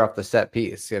danger off the set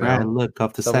piece, Right, look,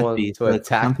 off the set piece. To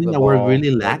attack something the that ball. We're really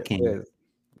lacking.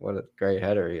 What a great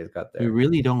header he has got there. We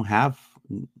really don't have,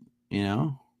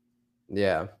 Yeah.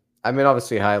 I mean,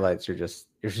 obviously highlights, you're just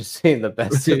seeing the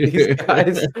best of these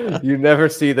guys. You never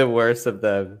see the worst of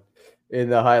them in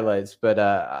the highlights. But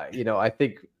I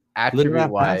think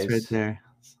attribute-wise, right there.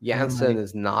 Janssen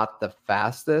is not the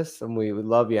fastest, and we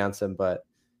love Janssen, but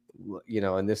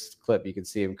in this clip you can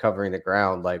see him covering the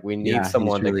ground. Like, we need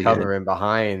someone really to cover him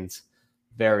behind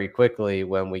very quickly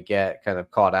when we get kind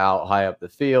of caught out high up the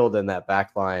field in that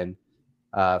back line.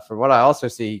 From what I also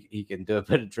see, he can do a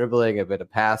bit of dribbling, a bit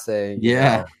of passing.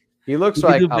 Yeah. He looks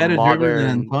like a modern,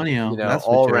 Antonio,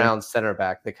 all-round center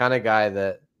back, the kind of guy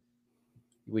that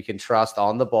we can trust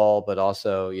on the ball, but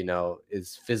also,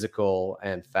 is physical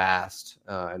and fast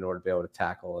in order to be able to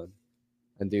tackle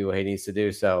and do what he needs to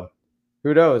do. So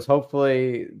who knows?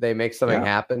 Hopefully they make something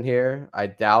happen here. I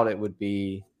doubt it would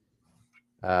be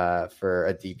for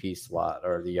a DP slot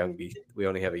or the young D. We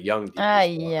only have a young DP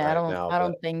slot I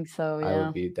don't think so. Yeah. I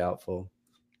would be doubtful.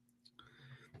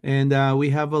 And we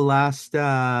have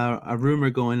a rumor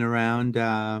going around.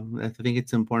 I think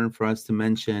it's important for us to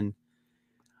mention.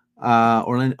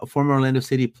 Former Orlando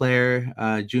City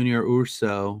player Junior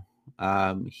Urso.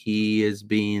 He is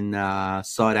being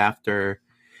sought after.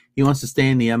 He wants to stay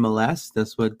in the MLS.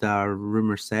 That's what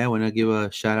rumors say. I want to give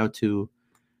a shout out to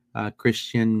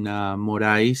Christian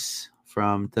Morais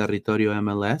from Territorio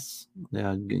MLS,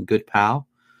 good pal.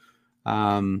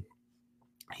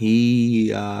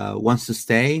 He wants to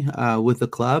stay with the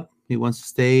club. He wants to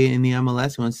stay in the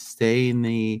MLS. He wants to stay in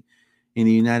the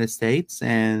United States.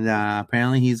 And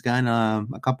apparently he's gotten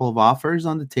a couple of offers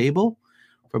on the table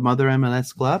from other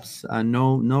MLS clubs.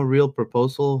 No real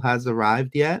proposal has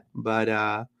arrived yet,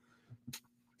 but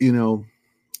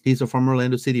he's a former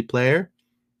Orlando City player.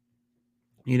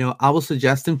 I will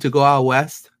suggest him to go out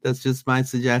west. That's just my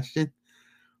suggestion.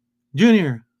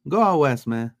 Junior, go out west,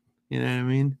 man. You know what I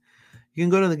mean? You can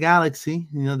go to the Galaxy.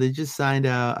 They just signed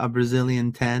a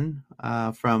Brazilian 10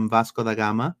 from Vasco da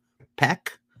Gama,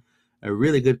 Peck, a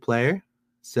really good player.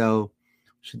 So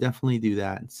should definitely do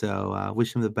that. So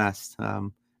wish him the best.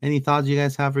 Any thoughts you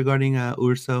guys have regarding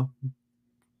Urso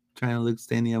trying to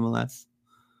stay in the MLS?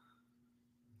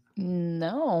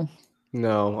 No.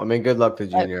 I mean, good luck to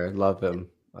Junior. I love him.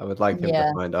 I would like him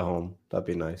to find a home. That'd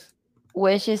be nice.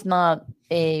 Wish is not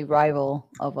a rival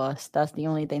of us. That's the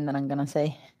only thing that I'm gonna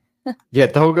say. Yeah,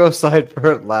 don't go side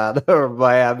for Atlanta or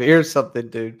Miami or something,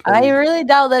 dude. Please. I really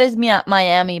doubt that is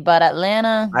Miami, but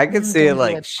Atlanta. I could see it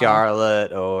like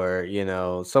Charlotte or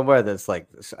somewhere that's like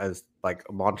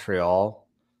Montreal,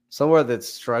 somewhere that's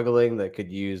struggling that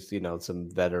could use some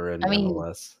veteran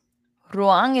MLS.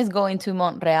 Rouen is going to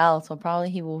Montreal, so probably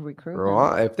he will recruit.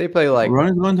 Rouen, if they play like Rouen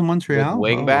is going to Montreal,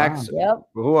 wingbacks. Wow. Yep.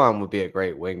 Rouen would be a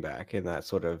great wingback in that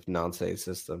sort of non-state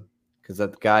system because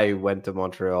that guy who went to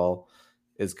Montreal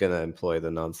is going to employ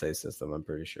the non-state system. I'm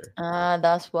pretty sure.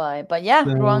 That's why. But yeah,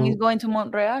 Rouen is going to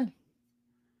Montreal.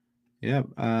 Yeah.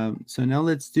 So now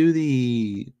let's do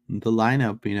the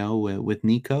lineup. With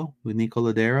Nico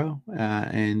Lodeiro,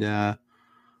 and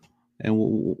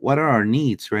what are our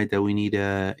needs, right, that we need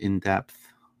in depth.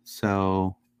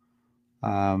 So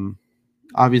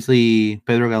obviously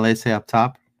Pedro Galese up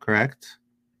top, correct?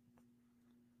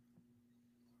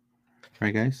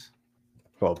 Right, guys?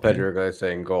 Well, Pedro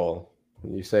Galese in goal.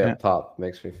 When you say up top,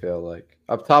 makes me feel like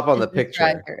up top on the picture.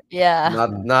 Striker. Yeah.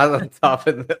 Not on top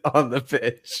on the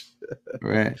pitch.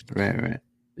 Right.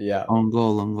 Yeah. On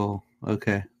goal.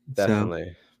 Okay.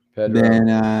 Definitely. So, then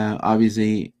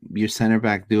obviously your center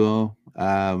back duo.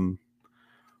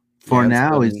 For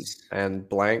now is and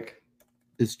blank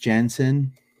is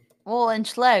Jansen. Well, and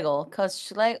Schlegel, because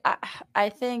Schlegel, I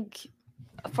think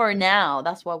for now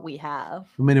that's what we have.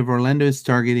 I mean, if Orlando is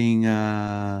targeting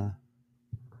a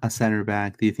center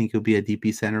back, do you think he'll be a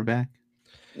DP center back?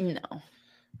 No,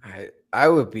 I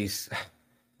would be.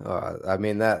 I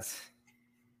mean, that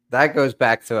goes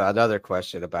back to another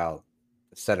question about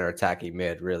center attacking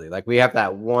mid. Really, like we have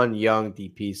that one young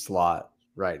DP slot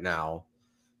right now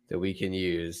that we can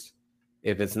use.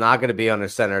 If it's not going to be on a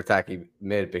center attacking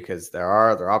mid, because there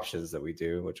are other options that we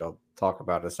do, which I'll talk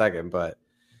about in a second, but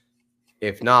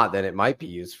if not, then it might be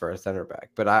used for a center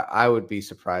back. But I would be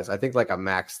surprised. I think like a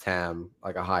max TAM,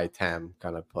 like a high TAM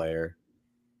kind of player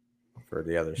for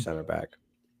the other center back.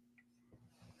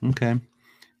 Okay.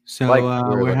 So Like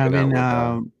we're having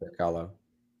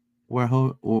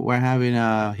we're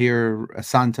having here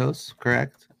Santos,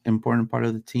 correct? Important part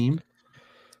of the team,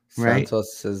 right?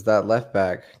 Santos is that left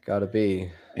back. Got to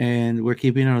be. And we're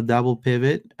keeping on a double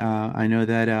pivot. I know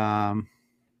that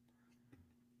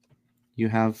you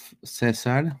have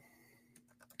Cesar.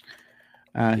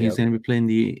 He's going to be playing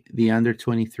the under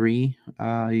 23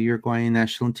 Uruguayan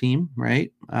national team,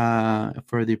 right?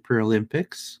 For the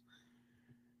Paralympics.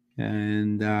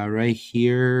 And right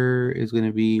here is going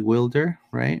to be Wilder,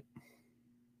 right?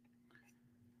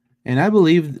 And I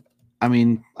believe, I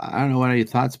mean, I don't know what are your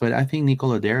thoughts, but I think Nico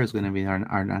Lodeiro is going to be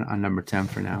our number 10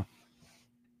 for now.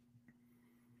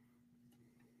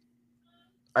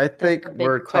 I think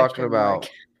we're talking about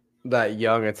that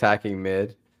young attacking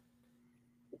mid.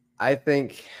 I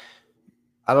think,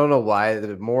 I don't know why,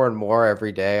 more and more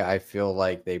every day, I feel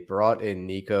like they brought in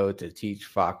Nico to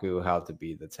teach Facu how to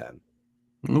be the 10.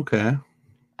 Okay.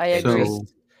 I agree.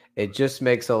 It just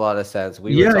makes a lot of sense.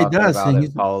 We were talking about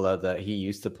it, Paula, that he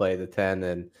used to play the 10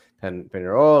 and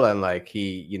Peñarol, and like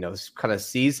he, kind of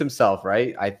sees himself,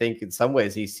 right? I think in some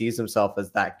ways he sees himself as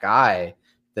that guy,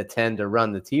 the 10 to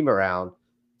run the team around.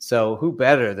 So who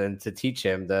better than to teach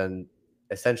him than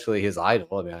essentially his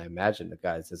idol? I mean, I imagine the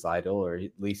guy's his idol, or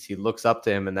at least he looks up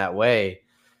to him in that way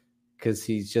because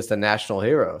he's just a national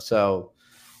hero. So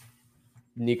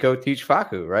Nico teach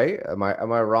Facu, right? Am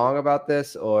I wrong about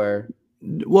this? Or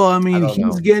well, I mean,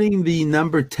 he's getting the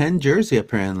number 10 jersey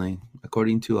apparently,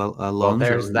 according to Alonso. Well,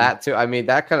 there's that too. I mean,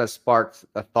 that kind of sparked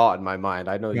a thought in my mind.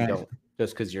 I know you don't,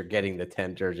 just because you're getting the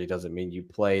 10 jersey doesn't mean you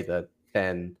play the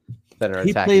 10 center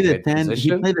attacking mid position.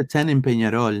 He played the 10 in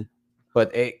Peñarol.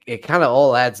 But it kind of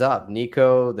all adds up.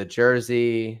 Nico, the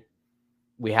jersey,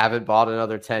 we haven't bought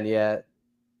another 10 yet.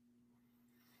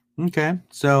 Okay,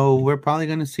 so we're probably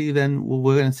going to see then.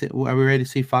 We're going to see. Are we ready to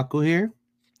see Facu here?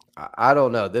 I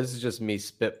don't know. This is just me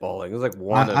spitballing. It's like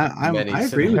one of many. I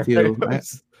agree with you.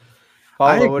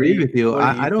 I agree with you.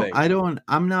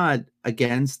 I'm not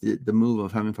against the move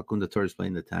of having Facundo Torres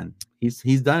playing the 10.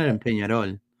 He's done it in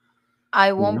Peñarol.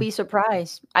 I won't be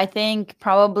surprised. I think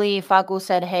probably Facu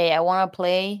said, hey, I want to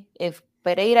play. If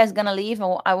Pereira is going to leave,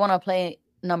 I want to play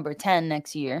number 10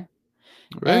 next year.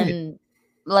 Right. And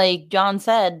like John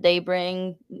said, they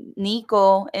bring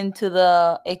Nico into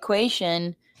the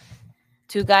equation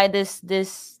to guide this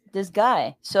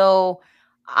guy. So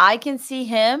I can see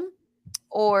him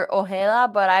or Ojeda,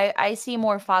 but I see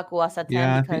more Facu as a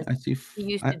 10 because he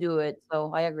used to do it.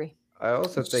 So I agree. I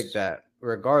also think that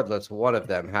regardless, one of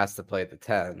them has to play the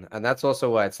 10. And that's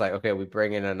also why it's like, okay, we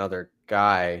bring in another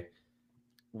guy.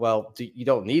 Well, you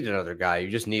don't need another guy. You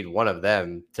just need one of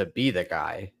them to be the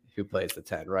guy who plays the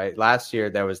 10, right? Last year,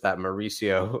 there was that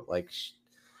Mauricio, like,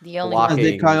 the only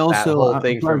blocking that whole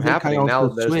thing from happening. Now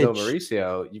there's no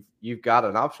Mauricio. You've got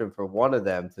an option for one of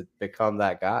them to become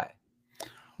that guy.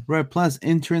 Right. Plus,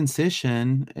 in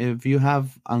transition, if you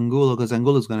have Angulo, because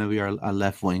Angulo is going to be our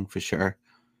left wing for sure.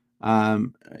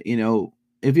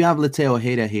 If you have, let's say,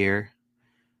 Ojeda here,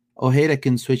 Ojeda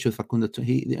can switch with Facundo.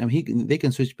 They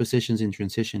can switch positions in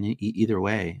transition either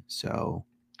way. So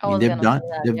they've done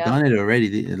it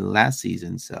already the last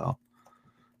season. So,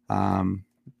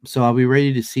 so are we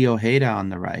ready to see Ojeda on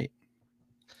the right?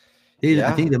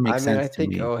 I think that makes sense. I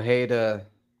think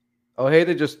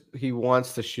Ojeda just he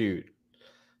wants to shoot.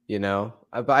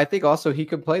 But I think also he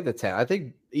could play the 10. I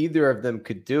think either of them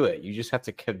could do it. You just have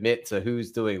to commit to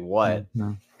who's doing what.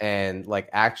 Mm-hmm. And like,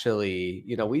 actually,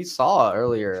 we saw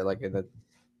earlier, like in the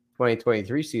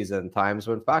 2023 season, times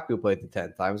when Facu played the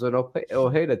 10, times when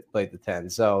Ojeda played the 10.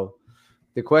 So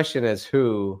the question is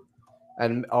who,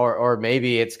 or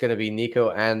maybe it's going to be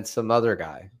Nico and some other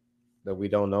guy that we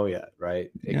don't know yet, right?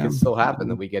 It could still happen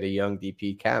that we get a young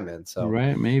DP cam in. So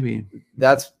right, maybe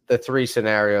that's the three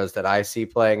scenarios that I see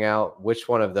playing out. Which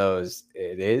one of those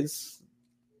it is,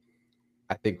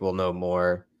 I think we'll know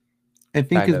more. I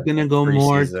think it's going to go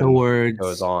more towards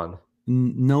goes on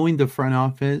knowing the front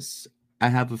office. I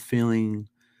have a feeling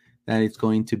that it's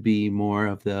going to be more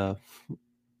of the,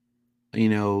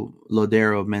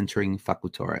 Lodeiro mentoring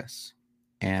Facu Torres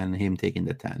and him taking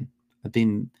the 10. I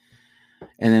think,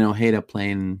 and then Ojeda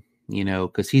playing,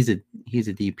 because he's a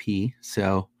DP,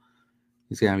 so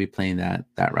he's gonna be playing that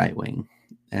right wing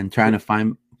and trying to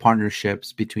find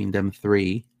partnerships between them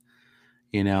three.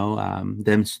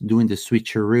 Them doing the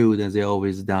switcheroo as they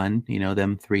always done.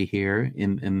 Them three here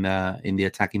in the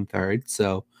attacking third.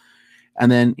 So,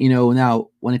 and then now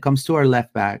when it comes to our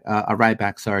left back, our right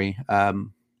back, sorry,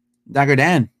 Dagger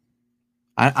Dan.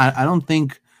 I don't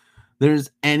think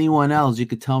there's anyone else you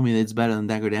could tell me that's better than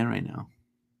Dagger Dan right now.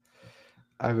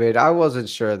 I mean, I wasn't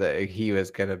sure that he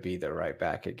was going to be the right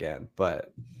back again,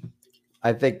 but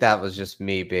I think that was just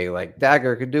me being like,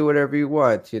 Dagger can do whatever you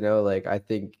want. Like, I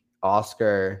think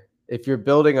Oscar, if you're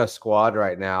building a squad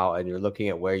right now and you're looking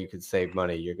at where you can save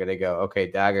money, you're going to go, okay,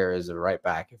 Dagger is a right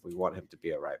back if we want him to be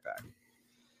a right back.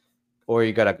 Or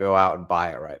you got to go out and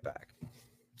buy a right back.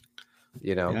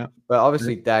 Yeah. But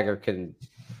obviously Dagger can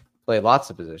play lots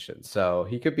of positions, so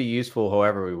he could be useful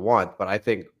however we want. But I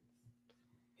think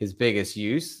his biggest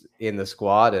use in the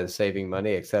squad and saving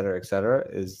money, et cetera,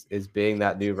 is being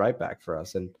that new right back for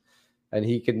us, and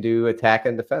he can do attack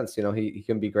and defense. He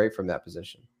can be great from that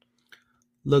position.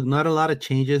 Look, not a lot of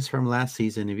changes from last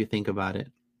season if you think about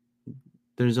it.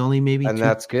 There's only maybe and two.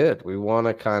 That's good. We want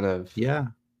to kind of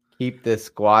keep this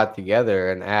squad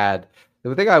together and add.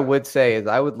 The thing I would say is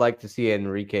I would like to see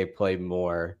Enrique play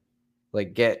more.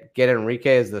 Like get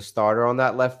Enrique as the starter on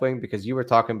that left wing, because you were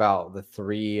talking about the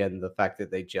three and the fact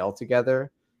that they gel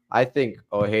together. I think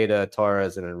Ojeda,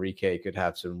 Torres, and Enrique could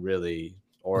have some really,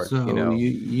 you see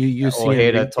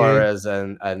Ojeda, Enrique? Torres,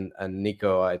 and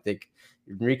Nico. I think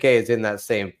Enrique is in that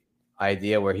same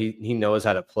idea where he knows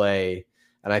how to play,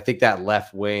 and I think that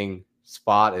left wing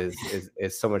spot is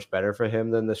so much better for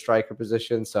him than the striker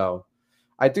position. So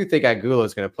I do think Angulo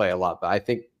is going to play a lot, but I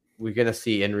think we're going to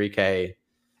see Enrique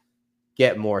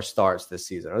get more starts this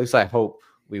season, or at least I hope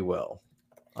we will.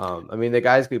 I mean, the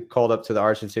guy's called up to the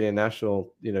Argentinian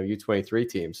national, U23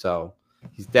 team, so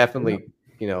he's definitely,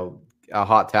 a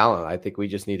hot talent. I think we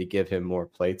just need to give him more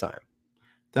play time.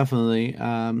 Definitely.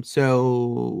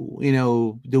 So,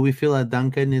 do we feel that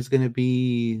Duncan is going to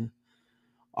be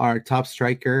our top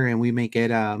striker, and we may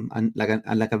get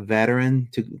like a veteran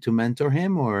to mentor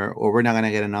him, or we're not going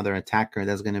to get another attacker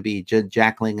that's going to be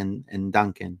Jackling and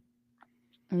Duncan?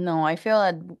 No, I feel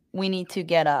that we need to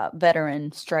get a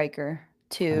veteran striker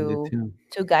to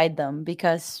guide them,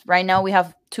 because right now we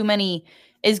have too many.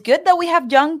 It's good that we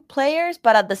have young players,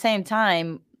 but at the same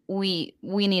time, we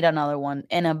need another one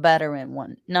and a veteran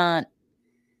one.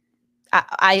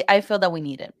 I feel that we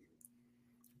need it.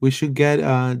 We should get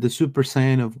the Super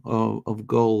Saiyan of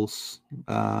goals,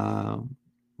 Raul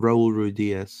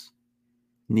Ruiz,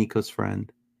 Nico's friend.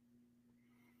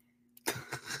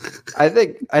 I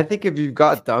think if you've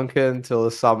got Duncan till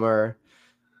the summer,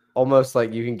 almost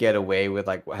like you can get away with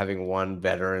like having one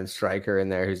veteran striker in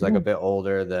there who's like a bit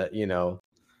older that,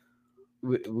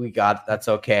 we got, that's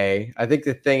okay. I think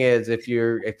the thing is, if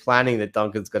you're planning that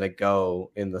Duncan's going to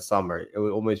go in the summer, it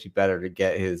would almost be better to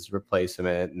get his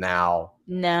replacement now.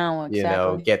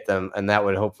 Exactly. Get them, and that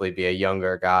would hopefully be a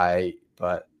younger guy.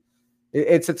 But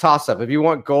it's a toss up. If you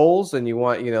want goals and you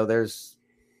want,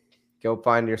 go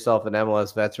find yourself an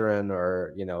MLS veteran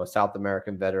or, a South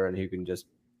American veteran who can just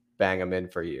bang them in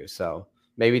for you. So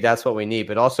maybe that's what we need.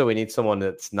 But also we need someone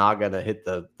that's not going to hit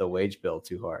the wage bill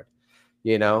too hard.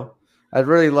 I'd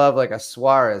really love like a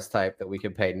Suarez type that we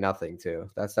can pay nothing to.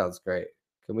 That sounds great.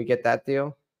 Can we get that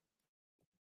deal?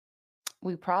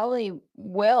 We probably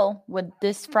will with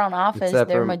this front office.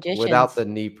 They're magicians. Without the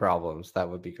knee problems, that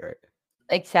would be great.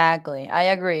 Exactly. I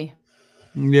agree.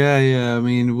 Yeah. I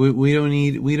mean, we don't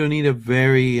need a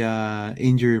very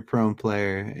injury prone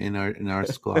player in our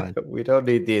squad. We don't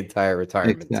need the entire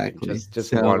retirement team.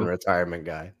 Just one retirement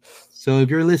guy. So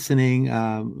if you're listening,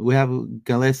 we have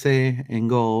Galese in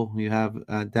goal. You have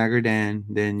Dagger Dan.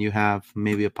 Then you have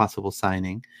maybe a possible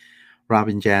signing,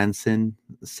 Robin Jansen,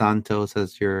 Santos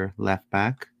as your left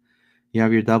back. You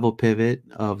have your double pivot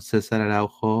of Cesar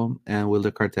Araujo and Wilder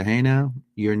Cartagena.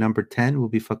 Your number 10 will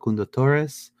be Facundo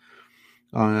Torres.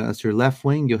 As your left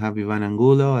wing, you'll have Ivan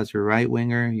Angulo. As your right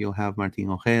winger, you'll have Martin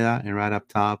Ojeda. And right up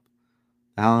top,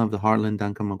 the Allen of the Heartland,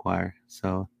 Duncan McGuire.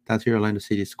 So that's your Orlando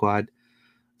City squad.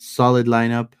 Solid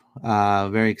lineup.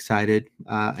 Very excited.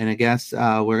 And I guess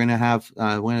we're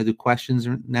gonna do questions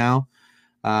now.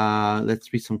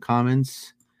 Let's read some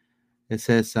comments. It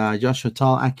says Joshua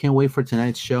Tall, I can't wait for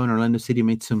tonight's show. And Orlando City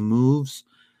made some moves.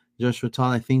 Joshua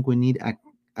Tall, I think we need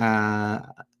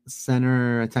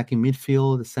center attacking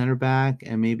midfield, a center back,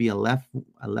 and maybe a left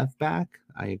back.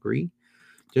 I agree.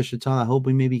 Just Chatal, I hope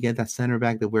we maybe get that center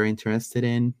back that we're interested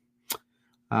in.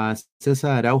 Cesar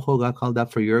Araujo got called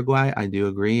up for Uruguay. I do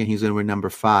agree, and he's going to wear number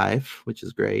 5, which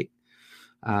is great.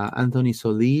 Anthony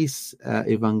Solis,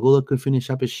 if Angulo could finish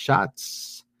up his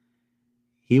shots,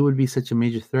 he would be such a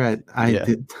major threat.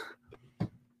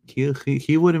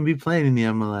 He wouldn't be playing in the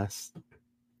MLS.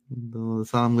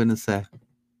 That's all I'm going to say.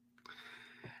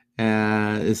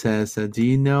 It says, do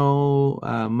you know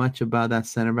much about that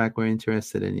center back we're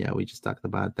interested in? Yeah, we just talked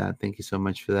about that. Thank you so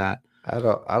much for that. I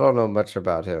don't know much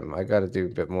about him. I got to do a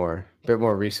bit more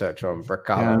research on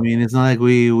Berkalo. Yeah, I mean, it's not like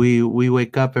we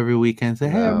wake up every weekend and say,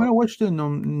 hey, I'm going to watch the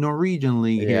Norwegian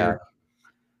league here.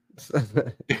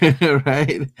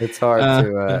 Right? It's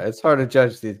hard to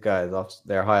judge these guys off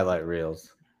their highlight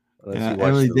reels.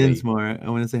 Emily Dinsmore, I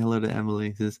want to say hello to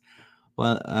Emily. She says,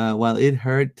 while it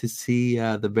hurt to see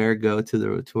the Bear go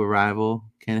to a rival,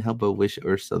 can't help but wish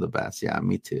Urso the best. Yeah,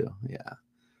 me too. Yeah.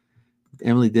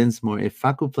 Emily Dinsmore, if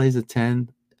Facu plays a 10,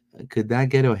 could that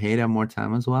get Ojeda more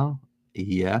time as well?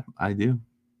 Yeah, I do.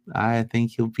 I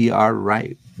think he'll be our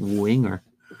right winger.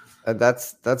 And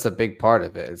that's a big part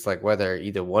of it. It's like whether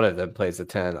either one of them plays a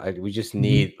 10. We just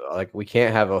need we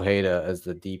can't have Ojeda as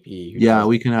the DP.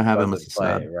 We cannot have him as a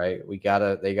sub, right?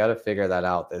 They gotta figure that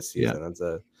out this season. Yeah. That's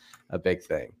a big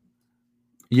thing.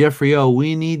 Jeffrey O,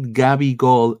 we need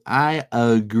Gabigol. I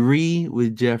agree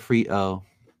with Jeffrey O.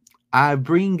 I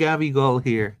bring Gabigol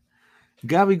here.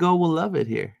 Gabigol will love it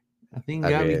here. I think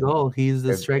Gabigol, he's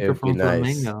the striker from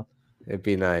Flamengo. It'd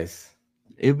be nice.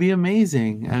 It'd be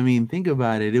amazing. I mean, think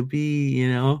about it. It'd be,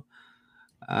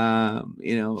 I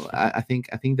think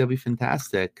that'd be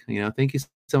fantastic. Thank you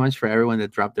so much for everyone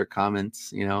that dropped their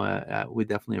comments. We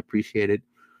definitely appreciate it.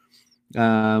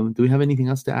 Do we have anything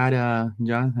else to add,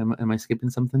 John? Am I skipping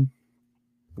something?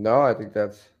 No, I think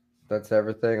that's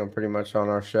everything. I'm pretty much on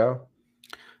our show.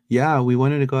 Yeah, we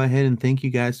wanted to go ahead and thank you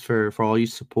guys for all your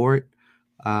support.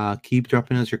 Keep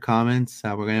dropping us your comments.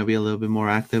 We're going to be a little bit more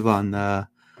active on the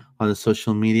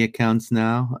social media accounts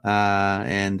now.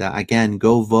 And again,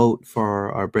 go vote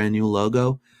for our brand new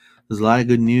logo. There's a lot of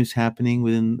good news happening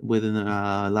within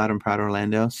Loud and Proud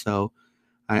Orlando. So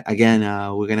we're going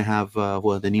to have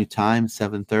the new time,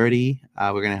 7:30.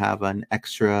 We're going to have an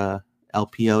extra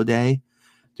LPO day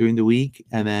during the week,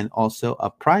 and then also a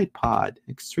Pride pod,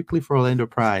 strictly for Orlando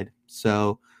Pride.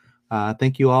 So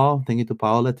thank you all. Thank you to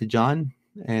Paola, to John.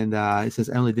 And it says,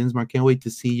 Emily Dinsmore, can't wait to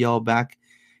see y'all back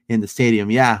in the stadium.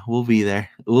 Yeah, we'll be there.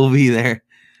 We'll be there.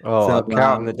 Oh, so, I'm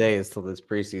counting the days till this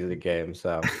preseason game.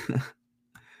 So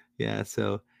yeah.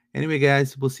 So anyway,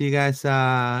 guys, we'll see you guys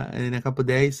in a couple of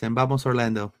days. And vamos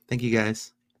Orlando. Thank you,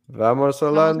 guys. Vamos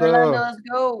Orlando. Let's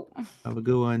go. Have a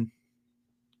good one.